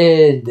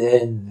excited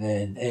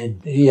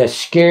and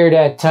scared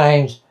at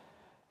times,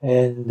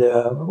 and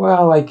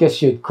well, I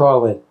guess you'd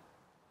call it.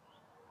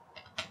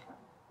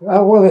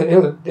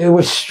 Well, it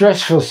was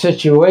stressful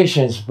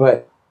situations,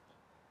 but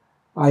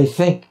I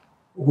think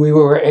we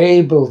were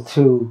able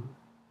to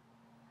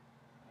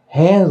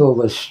handle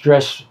the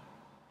stress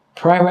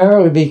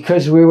primarily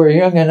because we were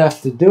young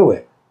enough to do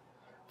it.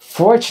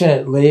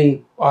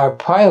 Fortunately, our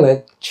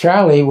pilot,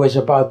 Charlie, was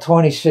about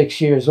 26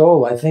 years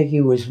old. I think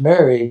he was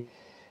married.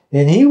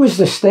 And he was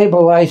the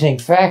stabilizing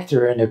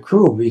factor in the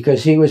crew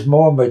because he was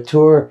more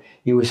mature.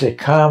 He was a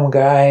calm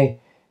guy.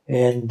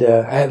 And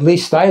at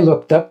least I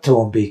looked up to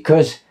him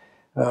because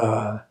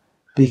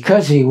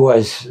he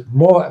was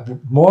more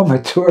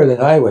mature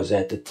than I was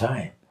at the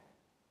time.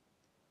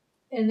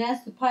 And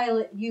that's the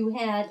pilot you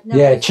had?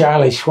 Yeah,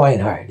 Charlie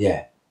Swinehart,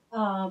 yeah.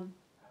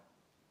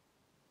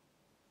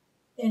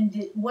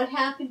 And what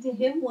happened to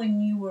him when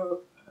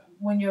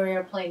your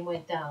airplane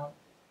went down?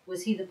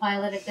 Was he the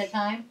pilot at that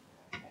time?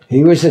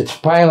 He was the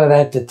pilot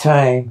at the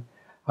time.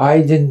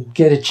 I didn't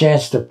get a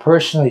chance to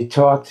personally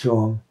talk to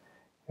him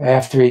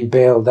after he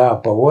bailed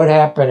out. But what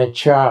happened to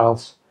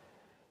Charles,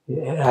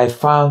 I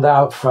found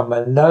out from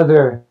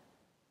another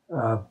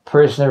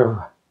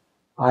prisoner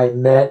I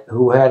met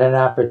who had an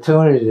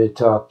opportunity to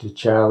talk to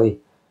Charlie.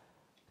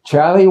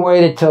 Charlie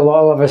waited till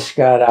all of us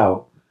got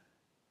out,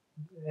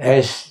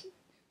 as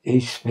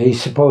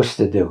he's supposed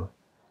to do.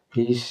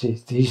 He's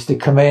the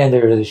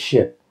commander of the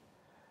ship.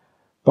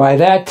 By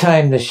that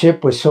time, the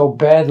ship was so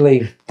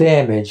badly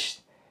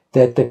damaged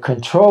that the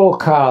control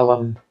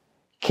column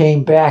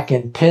came back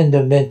and pinned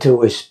him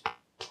into his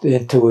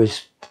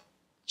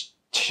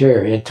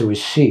chair, into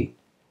his seat.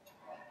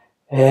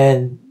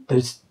 And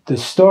the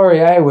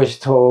story I was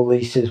told,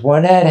 he says,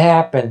 when that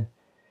happened,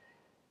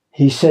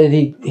 he said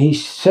he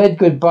said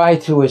goodbye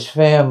to his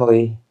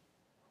family,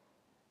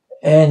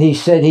 and he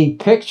said he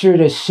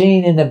pictured a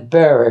scene in the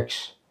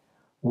barracks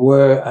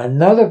where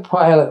another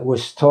pilot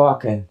was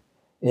talking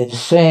and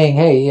saying,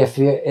 hey, if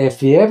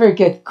you ever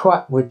get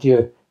caught with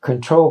your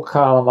control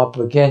column up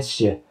against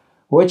you,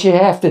 what you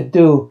have to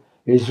do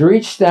is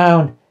reach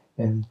down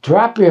and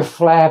drop your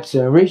flaps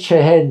and reach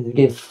ahead and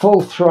give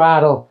full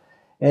throttle.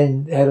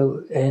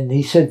 And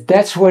he said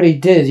that's what he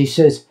did. He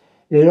says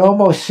it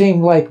almost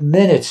seemed like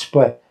minutes,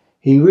 but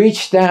he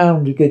reached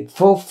down to get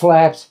full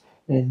flaps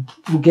and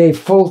gave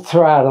full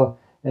throttle.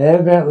 And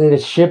evidently the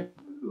ship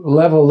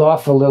leveled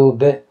off a little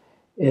bit,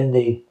 and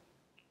the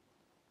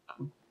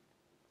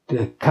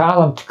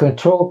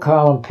control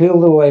column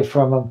peeled away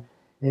from him,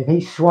 and he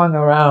swung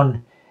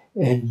around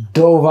and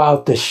dove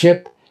out the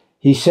ship.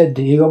 He said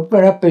he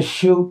opened up his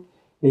chute,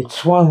 it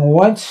swung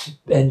once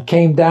and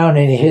came down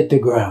and he hit the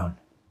ground.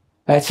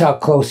 That's how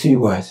close he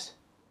was.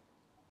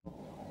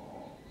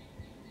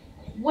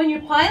 When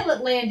your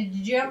pilot landed,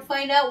 did you ever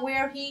find out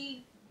where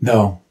he...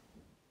 No.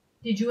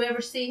 Did you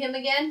ever see him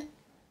again?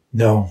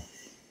 No.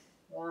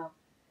 Wow.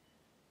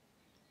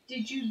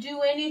 Did you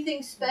do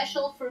anything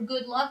special for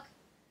good luck?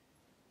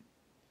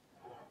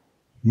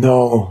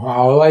 No.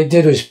 All I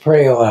did was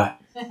pray a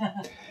lot.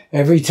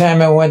 Every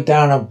time I went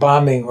down a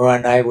bombing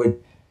run, I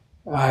would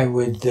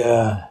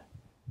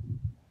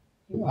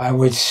I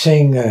would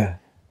sing. Uh,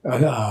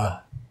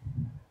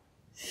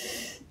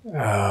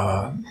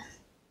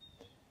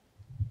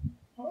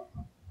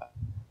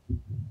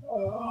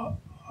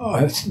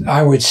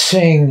 I would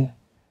sing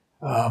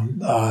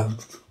a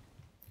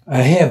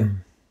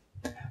hymn,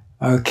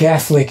 a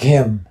Catholic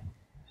hymn,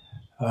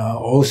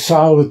 O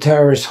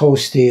Salutaris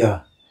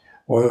Hostia,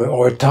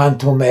 or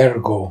Tantum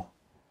Ergo,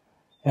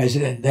 as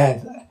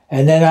that.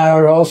 And then I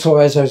would also,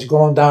 as I was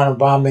going down a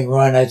bombing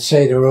run, I'd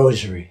say the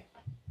Rosary.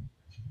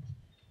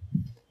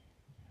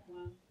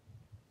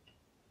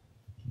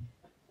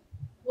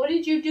 What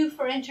did you do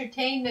for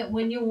entertainment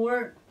when you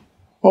weren't?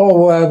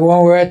 Oh, when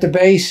we're at the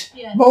base,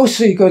 Yeah.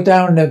 mostly go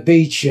down the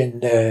beach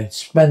and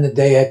spend the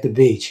day at the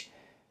beach,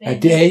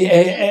 at the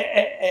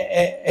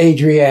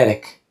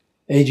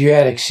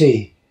Adriatic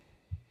Sea,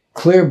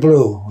 clear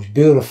blue, it was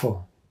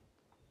beautiful.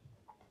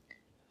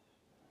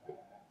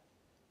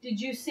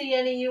 Did you see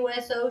any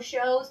USO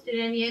shows? Did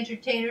any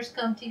entertainers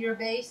come to your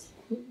base?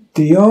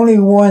 The only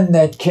one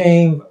that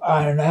came,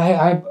 and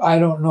I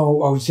don't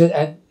know, I was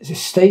at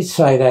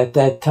stateside at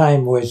that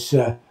time, was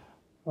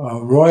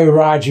Roy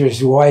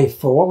Rogers'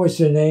 wife. What was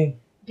her name?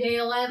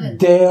 Dale Evans.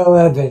 Dale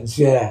Evans,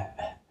 yeah.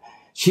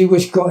 She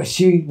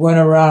went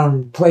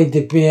around, played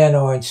the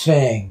piano, and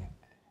sang.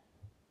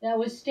 That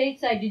was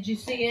stateside. Did you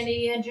see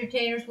any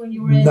entertainers when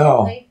you were in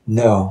Italy?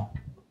 No.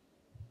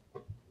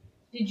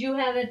 Did you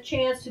have a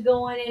chance to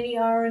go on any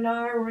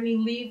R&R or any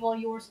leave while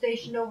you were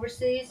stationed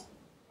overseas?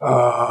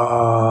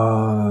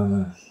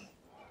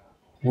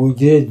 We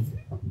did.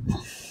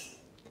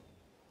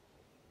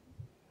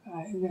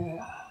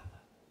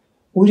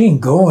 We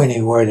didn't go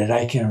anywhere that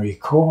I can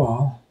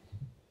recall.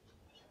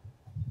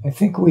 I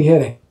think we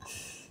had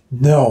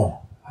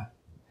no.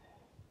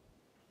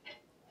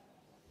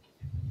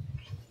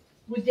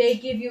 Would they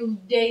give you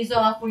days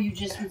off where you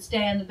just would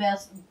stay on the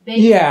base?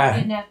 Yeah.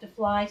 You didn't have to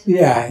fly?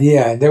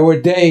 Yeah. There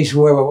were days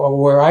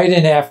where I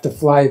didn't have to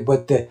fly,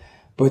 but the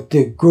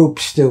group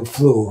still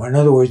flew. In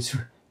other words,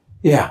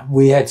 yeah,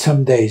 we had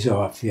some days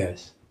off,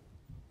 yes.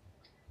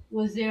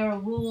 Was there a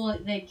rule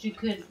that you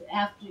could,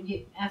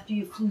 after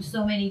you flew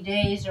so many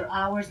days or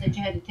hours, that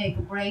you had to take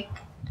a break?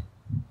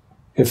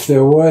 If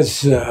there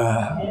was,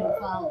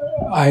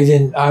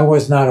 I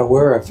was not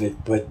aware of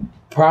it, but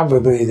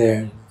probably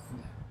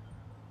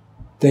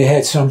they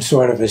had some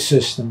sort of a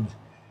system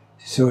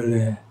so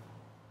to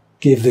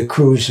give the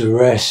crews a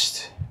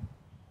rest.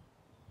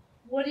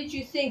 What did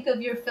you think of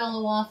your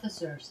fellow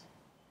officers?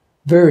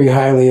 Very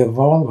highly of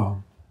all of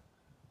them.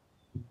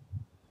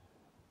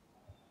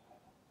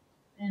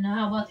 And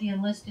how about the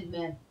enlisted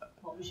men?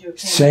 What was your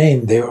opinion?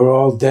 Same. They were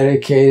all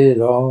dedicated,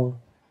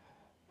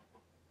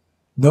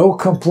 no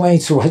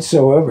complaints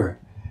whatsoever.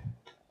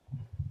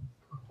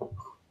 Of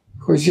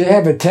course, you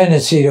have a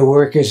tendency to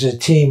work as a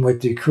team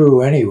with the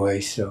crew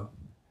anyway, so.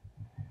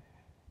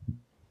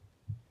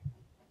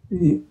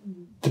 The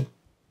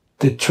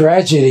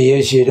tragedy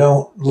is you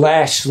don't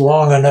last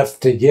long enough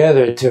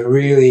together to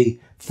really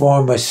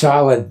form a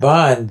solid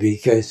bond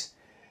because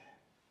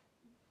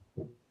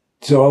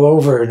it's all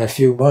over in a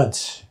few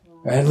months.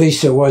 At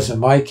least it was in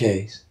my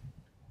case.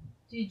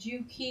 Did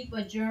you keep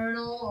a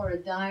journal or a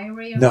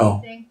diary or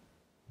anything?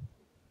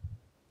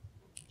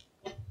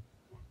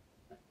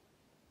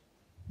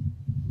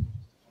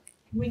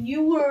 When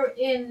you were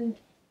in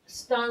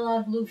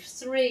Stalag Luft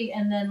 3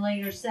 and then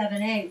later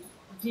 7A,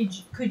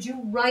 could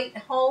you write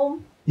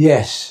home?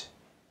 Yes.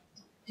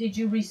 Did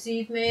you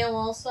receive mail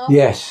also?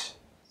 Yes.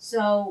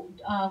 So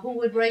who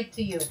would write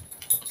to you?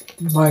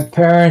 My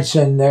parents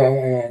and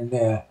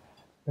a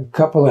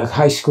couple of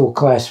high school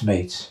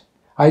classmates.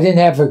 I didn't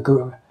have a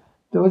girl.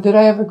 Did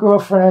I have a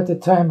girlfriend at the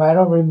time? I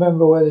don't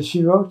remember whether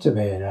she wrote to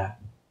me or not.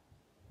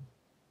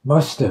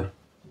 Must have.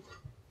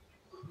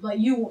 But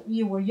you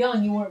were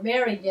young. You weren't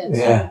married yet.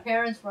 So Yeah. your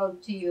parents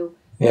wrote to you.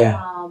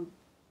 Yeah.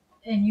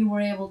 And you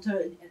were able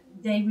to.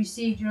 They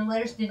received your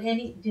letters. Did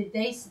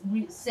they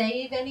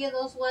save any of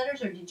those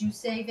letters, or did you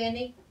save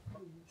any?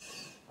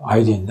 I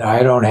didn't.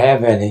 I don't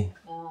have any.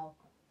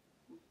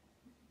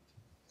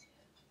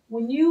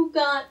 When you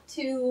got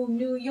to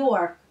New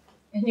York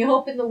and you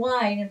opened the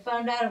wine and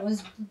found out it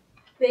was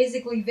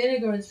basically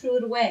vinegar and threw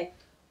it away,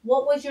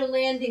 what was your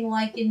landing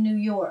like in New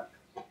York?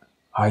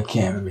 I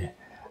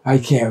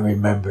can't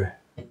remember.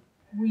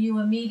 Were you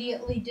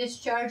immediately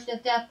discharged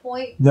at that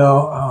point?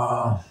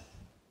 No.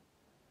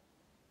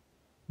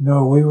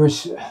 No, we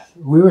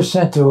were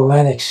sent to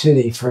Atlantic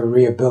City for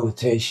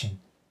rehabilitation.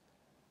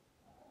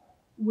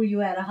 Were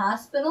you at a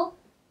hospital?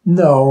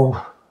 No,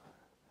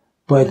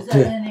 but was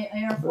that an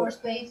Air Force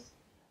base?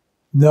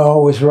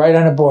 No, it was right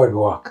on a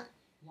boardwalk.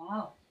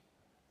 Wow.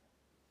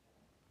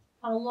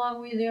 How long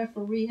were you there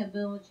for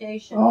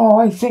rehabilitation? Oh,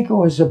 I think it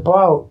was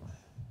about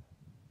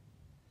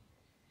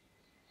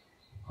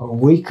a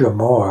week or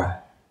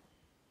more.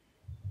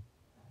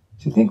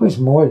 I think it was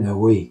more than a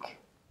week.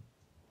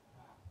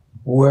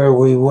 Where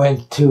we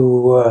went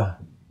to,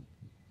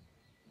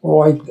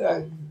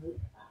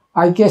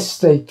 I guess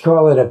they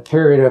call it a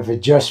period of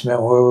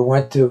adjustment, where we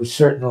went to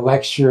certain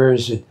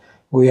lectures and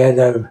we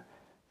had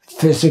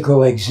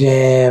physical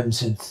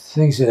exams and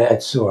things of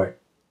that sort.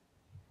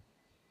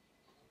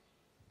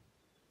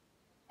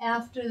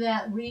 after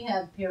that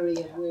rehab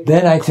period?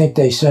 Then I think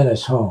they sent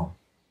us home.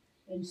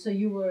 And so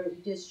you were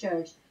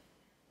discharged.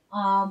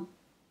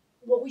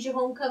 What was your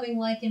homecoming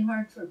like in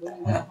Hartford when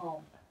you went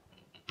home?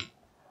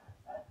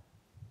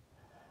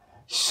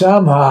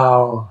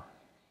 Somehow,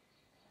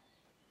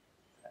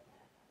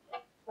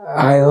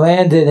 I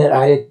landed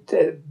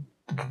it.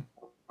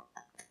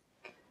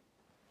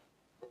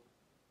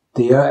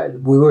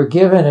 We were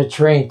given a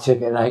train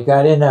ticket, and I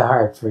got into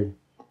Hartford.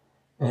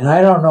 And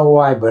I don't know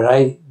why, but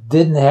I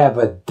didn't have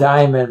a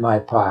dime in my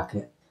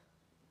pocket.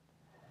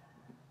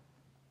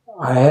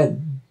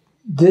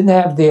 Didn't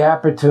have the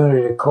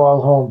opportunity to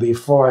call home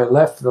before I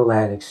left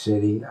Atlantic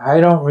City. I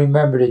don't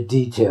remember the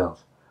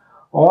details.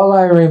 All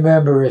I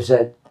remember is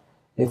that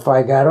if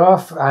I got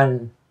off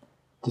on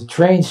the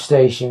train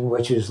station,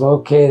 which was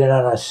located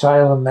on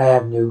Asylum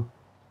Avenue,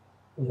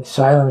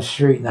 Asylum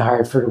Street in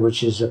Hartford,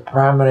 which is a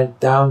prominent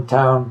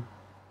downtown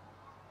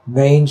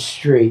main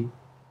street,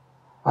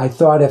 I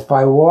thought if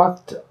I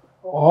walked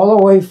all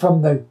the way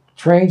from the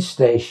train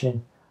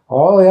station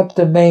all the way up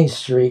to Main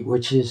Street,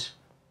 which is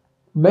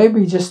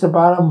maybe just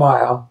about a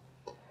mile,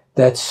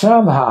 that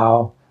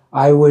somehow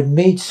I would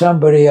meet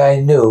somebody I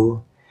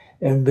knew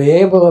and be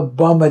able to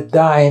bum a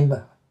dime,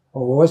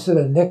 or was it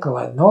a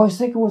nickel? No, I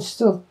think it was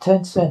still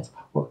 10 cents,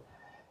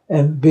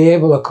 and be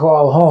able to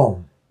call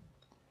home.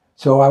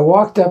 So I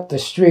walked up the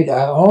street.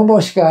 I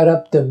almost got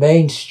up to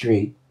Main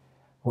Street,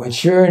 when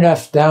sure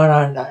enough, down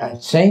on the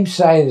same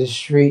side of the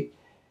street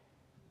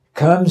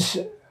comes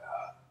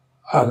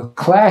a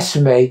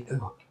classmate,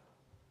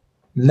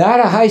 not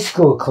a high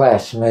school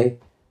classmate,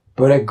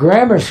 but a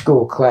grammar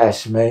school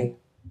classmate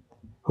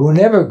who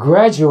never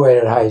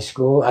graduated high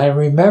school. I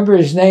remember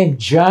his name,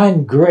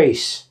 John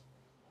Grace.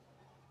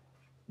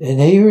 And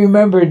he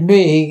remembered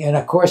me, and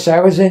of course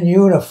I was in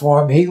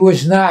uniform. He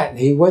was not.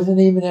 He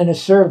wasn't even in the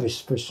service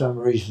for some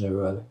reason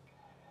or other.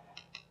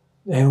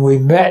 And we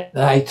met,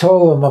 and I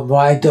told him of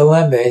my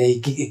dilemma,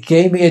 and he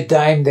gave me a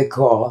dime to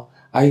call.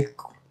 I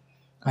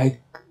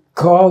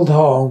called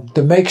home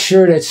to make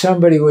sure that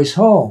somebody was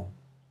home.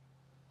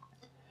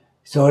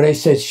 So they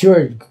said,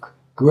 sure,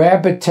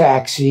 grab a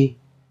taxi,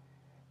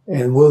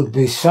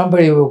 and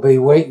somebody will be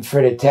waiting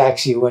for the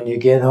taxi when you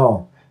get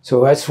home.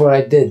 So that's what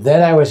I did.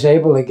 Then I was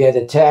able to get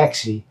a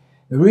taxi.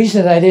 The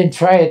reason I didn't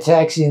try a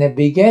taxi in the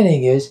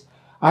beginning is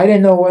I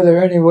didn't know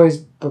whether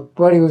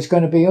anybody was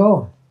going to be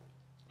home.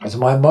 Because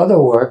my mother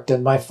worked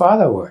and my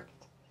father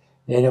worked.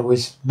 And it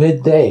was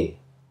midday.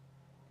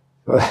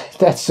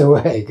 That's the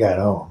way I got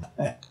home.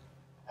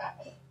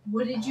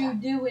 What did you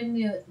do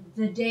in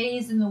the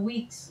days and the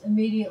weeks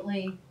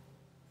immediately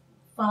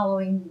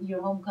following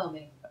your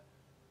homecoming?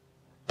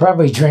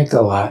 Probably drink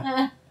a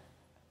lot.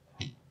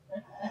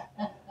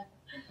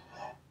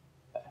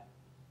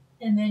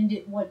 And then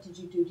what did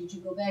you do? Did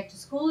you go back to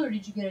school or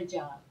did you get a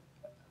job?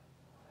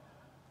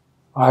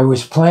 I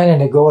was planning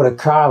to go to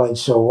college,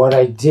 so what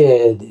I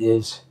did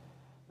is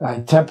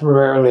I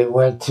temporarily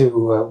went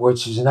to,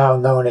 which is now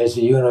known as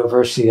the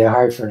University of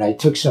Hartford. I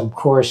took some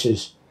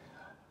courses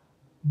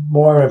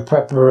more in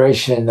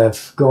preparation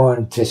of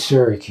going to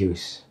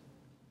Syracuse.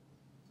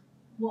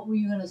 What were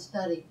you going to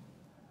study?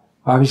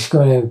 I was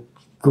going to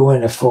go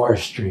into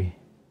forestry,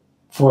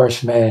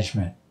 forest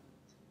management.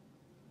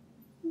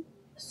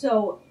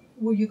 So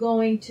were you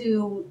going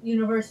to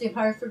University of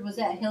Hartford? Was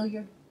that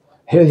Hilliard?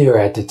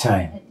 Hilliard at the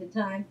time. At the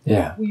time?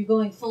 Yeah. Were you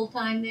going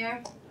full-time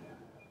there?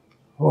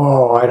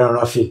 Oh, I don't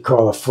know if you'd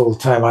call it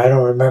full-time. I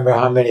don't remember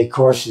how many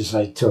courses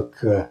I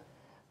took.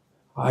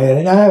 I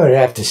would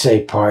have to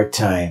say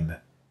part-time.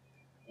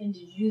 And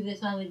did you do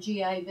this on a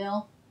GI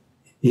Bill?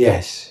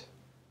 Yes.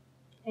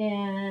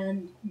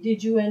 And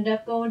did you end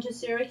up going to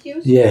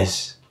Syracuse?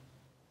 Yes.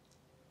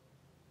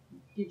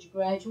 Did you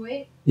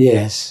graduate?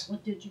 Yes.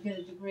 What did you get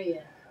a degree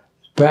in?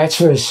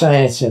 Bachelor of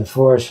Science in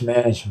Forest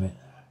Management.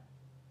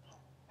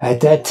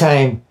 At that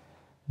time,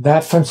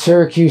 not from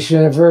Syracuse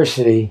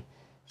University,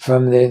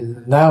 from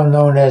the now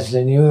known as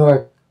the New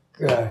York,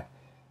 at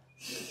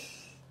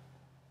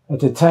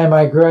the time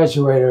I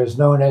graduated, it was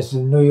known as the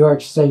New York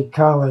State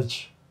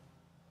College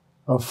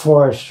of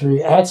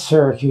Forestry at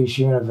Syracuse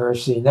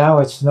University. Now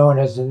it's known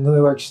as the New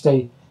York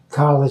State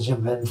College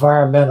of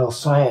Environmental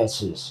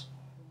Sciences.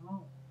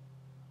 Wow.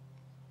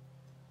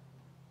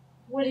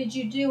 What did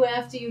you do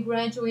after you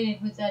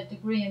graduated with that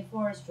degree in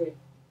forestry?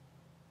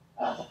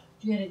 Did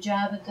you get a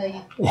job at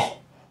the...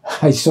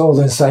 I sold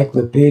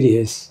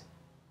encyclopedias.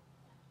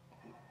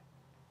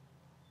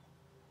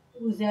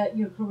 Was that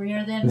your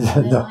career then?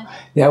 No,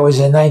 that was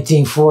in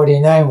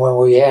 1949 when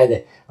we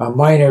had a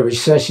minor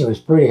recession. It was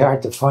pretty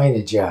hard to find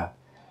a job.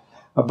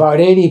 About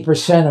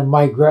 80% of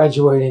my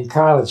graduating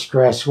college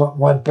grads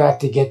went back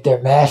to get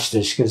their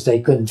master's because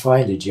they couldn't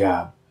find a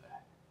job.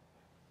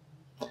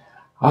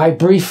 I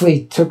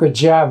briefly took a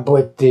job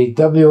with the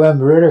W.M.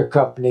 Ritter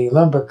Company,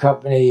 lumber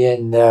company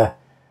in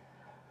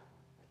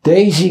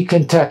Daisy,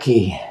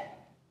 Kentucky,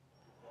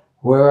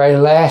 where I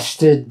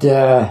lasted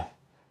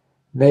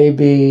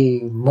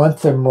maybe a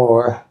month or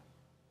more,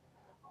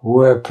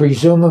 where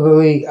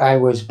presumably I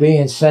was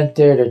being sent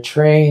there to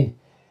train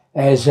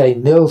as a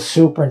mill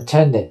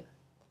superintendent.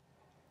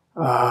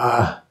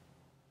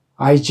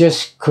 I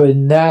just could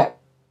not,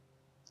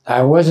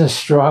 I wasn't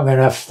strong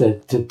enough to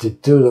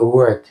do the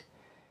work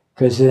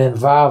because it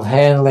involved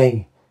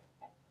handling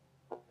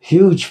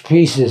huge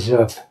pieces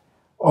of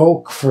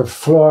oak for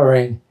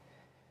flooring.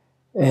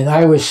 And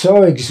I was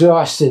so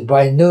exhausted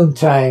by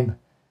noontime,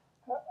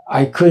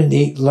 I couldn't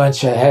eat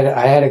lunch. I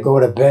had to go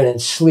to bed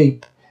and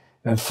sleep.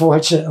 And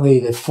fortunately,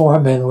 the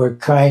foremen were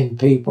kind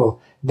people.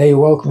 They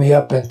woke me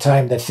up in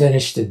time to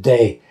finish the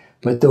day.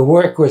 But the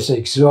work was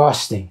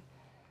exhausting.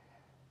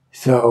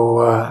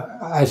 So,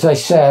 as I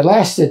said, I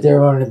lasted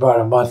there only about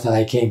a month and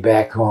I came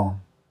back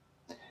home.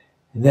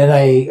 And then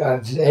I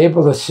was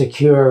able to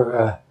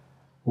secure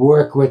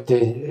work with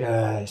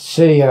the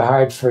city of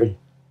Hartford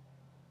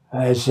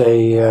as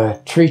a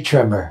tree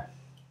trimmer.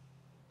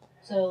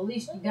 So at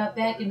least you got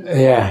back into the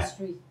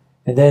industry.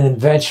 And then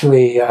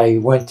eventually I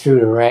went through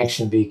the ranks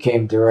and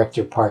became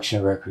Director of Parks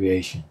and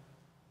Recreation.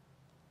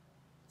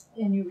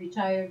 And you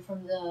retired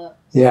from the...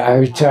 Yeah, I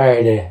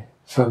retired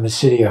from the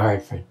city of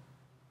Hartford.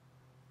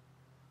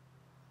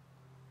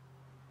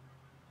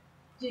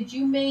 Did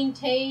you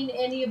maintain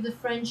any of the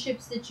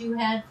friendships that you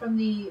had from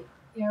the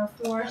Air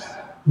Force?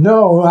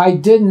 No, I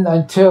didn't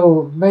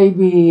until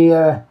maybe,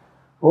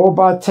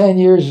 about 10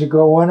 years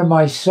ago. One of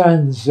my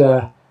sons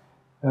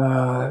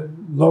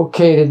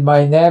located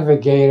my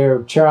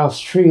navigator,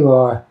 Charles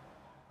Treelaw,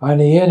 on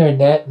the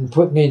internet and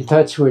put me in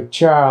touch with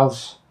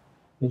Charles.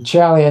 And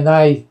Charlie and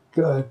I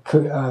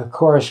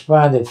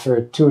corresponded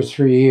for 2 or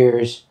 3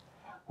 years.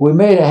 We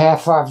made a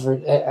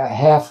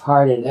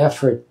half-hearted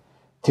effort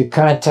to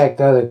contact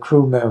other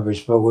crew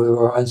members, but we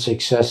were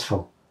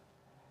unsuccessful.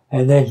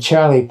 And then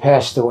Charlie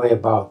passed away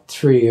about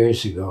 3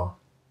 years ago.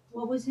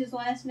 What was his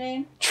last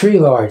name?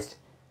 Treelord.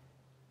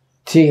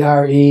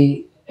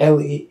 Treeleor.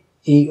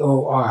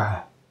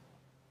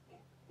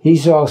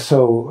 He's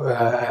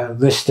also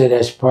listed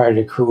as part of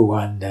the crew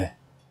on the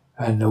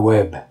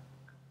web. Yeah.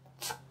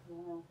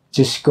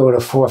 Just go to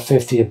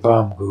 450th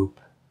Bomb Group.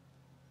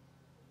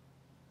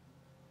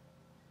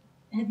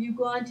 Have you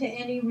gone to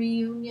any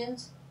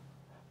reunions?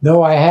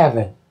 No, I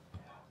haven't.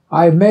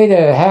 I made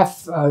an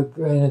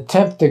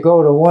attempt to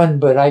go to one,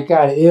 but I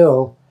got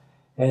ill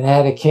and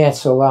had to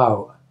cancel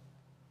out.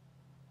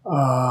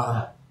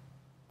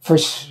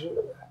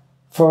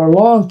 For a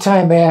long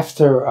time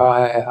after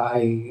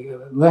I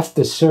left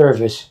the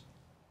service,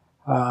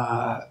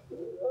 I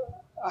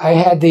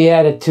had the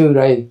attitude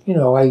I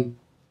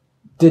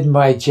did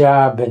my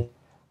job and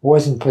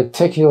wasn't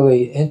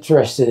particularly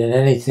interested in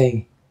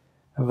anything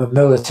of a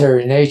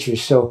military nature.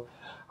 So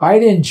I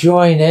didn't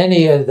join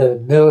any of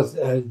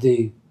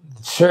the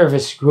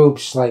service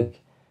groups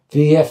like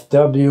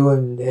VFW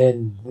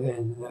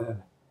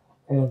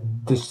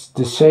and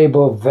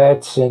disabled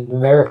vets and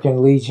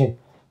American Legion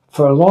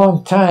for a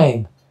long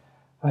time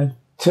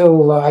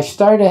until I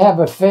started to have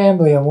a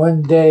family. And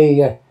one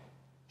day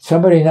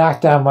somebody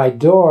knocked on my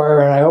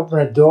door and I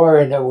opened the door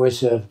and it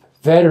was a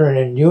veteran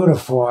in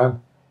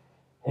uniform.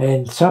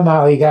 And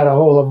somehow he got a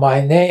hold of my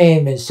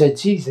name and said,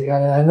 geez,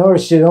 I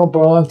noticed you don't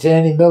belong to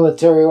any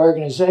military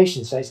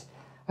organizations. I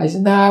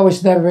said, no, I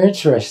was never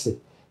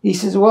interested. He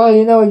says, well,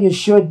 you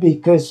should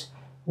because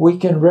we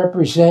can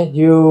represent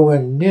you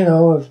and,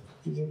 if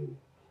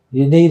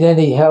you need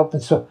any help.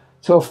 And so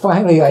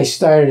finally I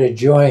started to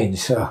join.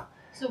 So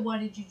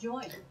what did you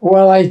join?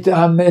 Well,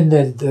 I'm in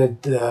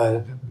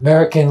the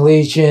American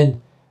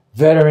Legion,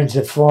 Veterans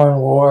of Foreign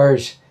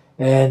Wars,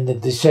 and the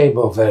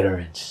Disabled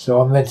Veterans.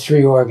 So I'm in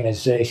 3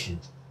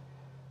 organizations.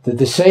 The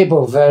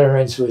Disabled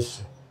Veterans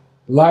was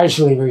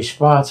largely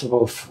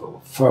responsible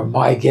for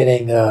my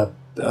getting a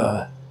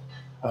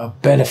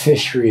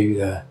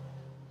beneficiary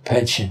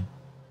pension.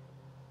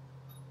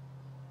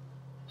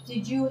 Do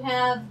you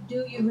have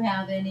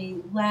any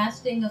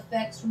lasting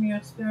effects from your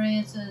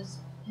experiences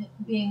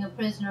being a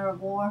prisoner of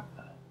war?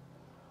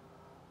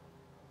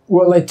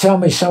 Well, they tell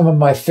me some of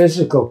my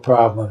physical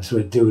problems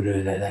were due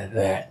to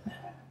that.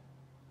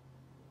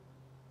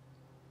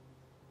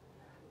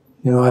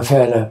 I've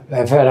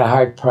had a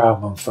heart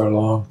problem for a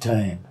long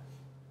time.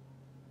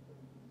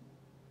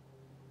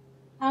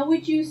 How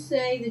would you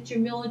say that your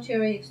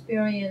military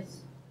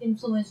experience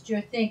influenced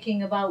your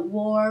thinking about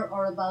war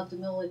or about the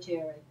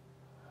military?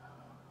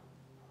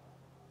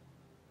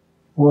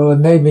 Well, it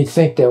made me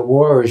think that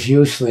war is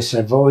useless.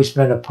 I've always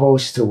been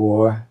opposed to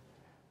war.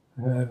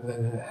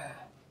 And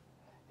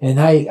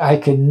I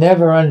could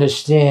never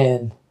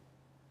understand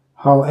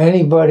how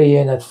anybody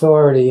in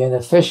authority, in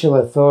official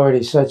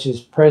authority, such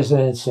as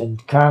presidents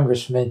and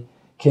congressmen,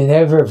 can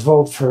ever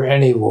vote for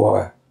any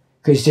war.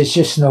 Because there's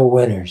just no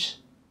winners.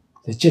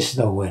 There's just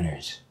no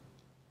winners.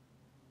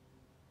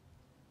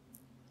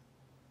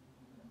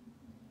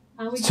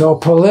 So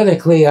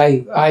politically,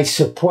 I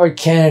support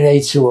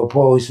candidates who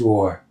oppose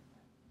war.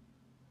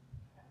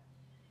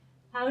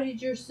 How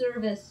did your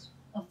service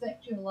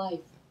affect your life?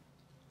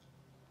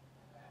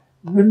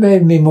 It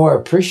made me more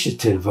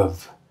appreciative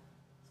of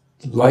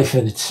life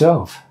in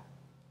itself.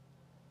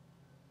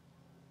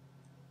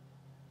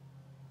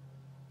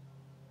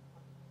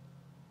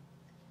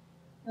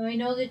 Now, I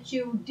know that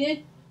you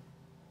did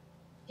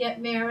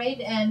get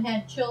married and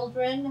had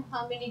children.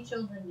 How many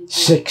children did you have?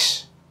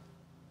 6.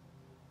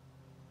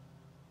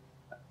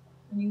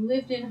 And you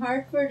lived in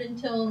Hartford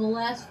until the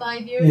last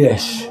 5 years?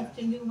 Yes. And you moved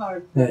to New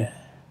Hartford. Yeah.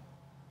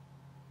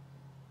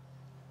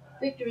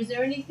 Victor, is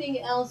there anything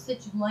else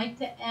that you'd like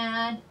to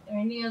add, or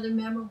any other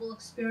memorable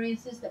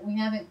experiences that we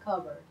haven't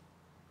covered?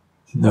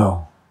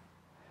 No.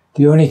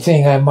 The only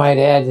thing I might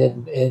add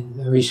in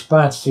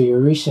response to your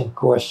recent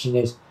question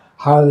is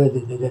how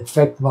did it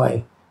affect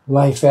my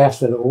life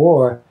after the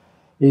war,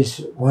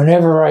 is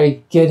whenever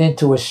I get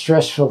into a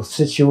stressful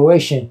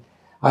situation,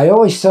 I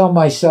always tell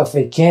myself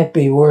it can't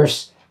be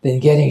worse than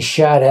getting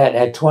shot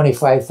at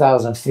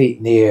 25,000 feet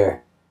in the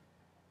air.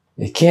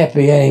 It can't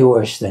be any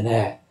worse than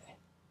that.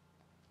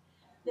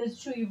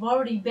 That's true. You've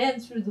already been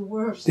through the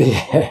worst.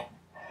 Yeah.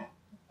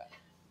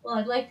 Well,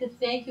 I'd like to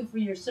thank you for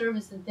your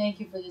service and thank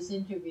you for this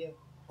interview.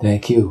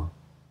 Thank you.